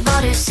ärlig,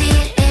 vad du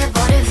ser är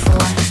vad du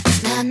får.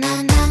 Na na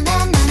na na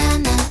na na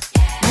na.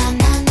 Na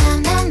na na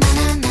na na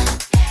na na.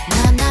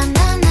 Na na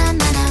na na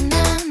na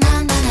na na.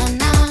 Na na na na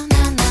na na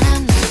na.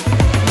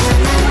 Na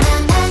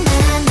na na na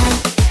na na na.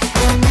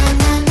 Na na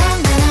na na na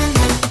na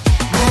na.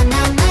 Na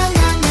na na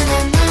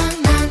na na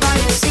na. Vad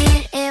du ser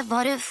är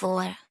vad du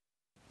får.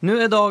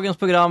 Nu är dagens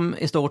program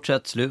i stort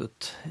sett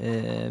slut.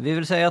 Vi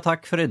vill säga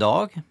tack för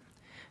idag.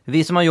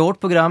 Vi som har gjort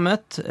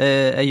programmet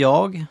är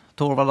jag,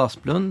 Torvald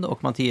Asplund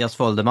och Mattias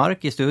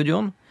Foldemark i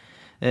studion.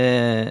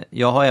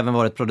 Jag har även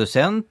varit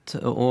producent,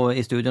 och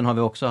i studion har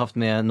vi också haft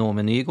med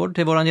Noomi Nygård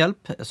till våran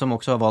hjälp, som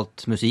också har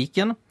valt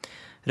musiken.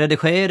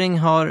 Redigering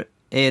har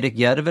Erik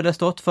Järvele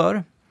stått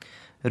för.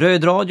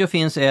 Röd Radio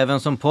finns även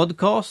som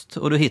podcast,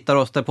 och du hittar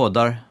oss där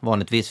poddar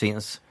vanligtvis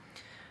finns.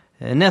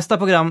 Nästa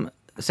program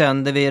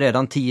sänder vi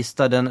redan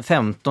tisdag den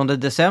 15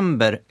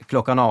 december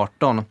klockan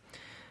 18.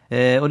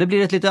 Och det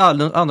blir ett lite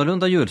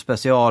annorlunda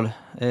julspecial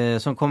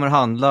som kommer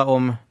handla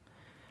om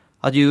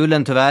att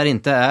julen tyvärr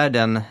inte är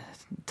den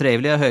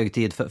trevliga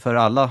högtid för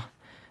alla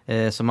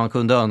som man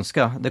kunde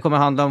önska. Det kommer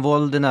handla om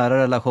våld i nära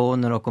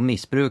relationer och om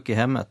missbruk i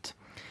hemmet.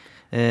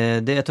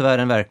 Det är tyvärr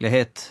en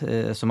verklighet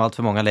som allt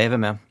för många lever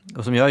med,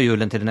 och som gör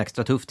julen till en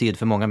extra tuff tid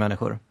för många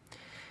människor.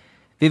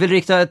 Vi vill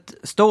rikta ett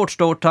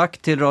stort tack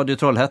till Radio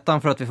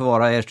Trollhättan för att vi får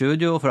vara i er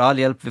studio och för all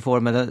hjälp vi får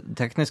med det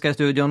tekniska i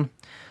studion.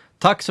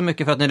 Tack så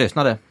mycket för att ni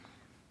lyssnade.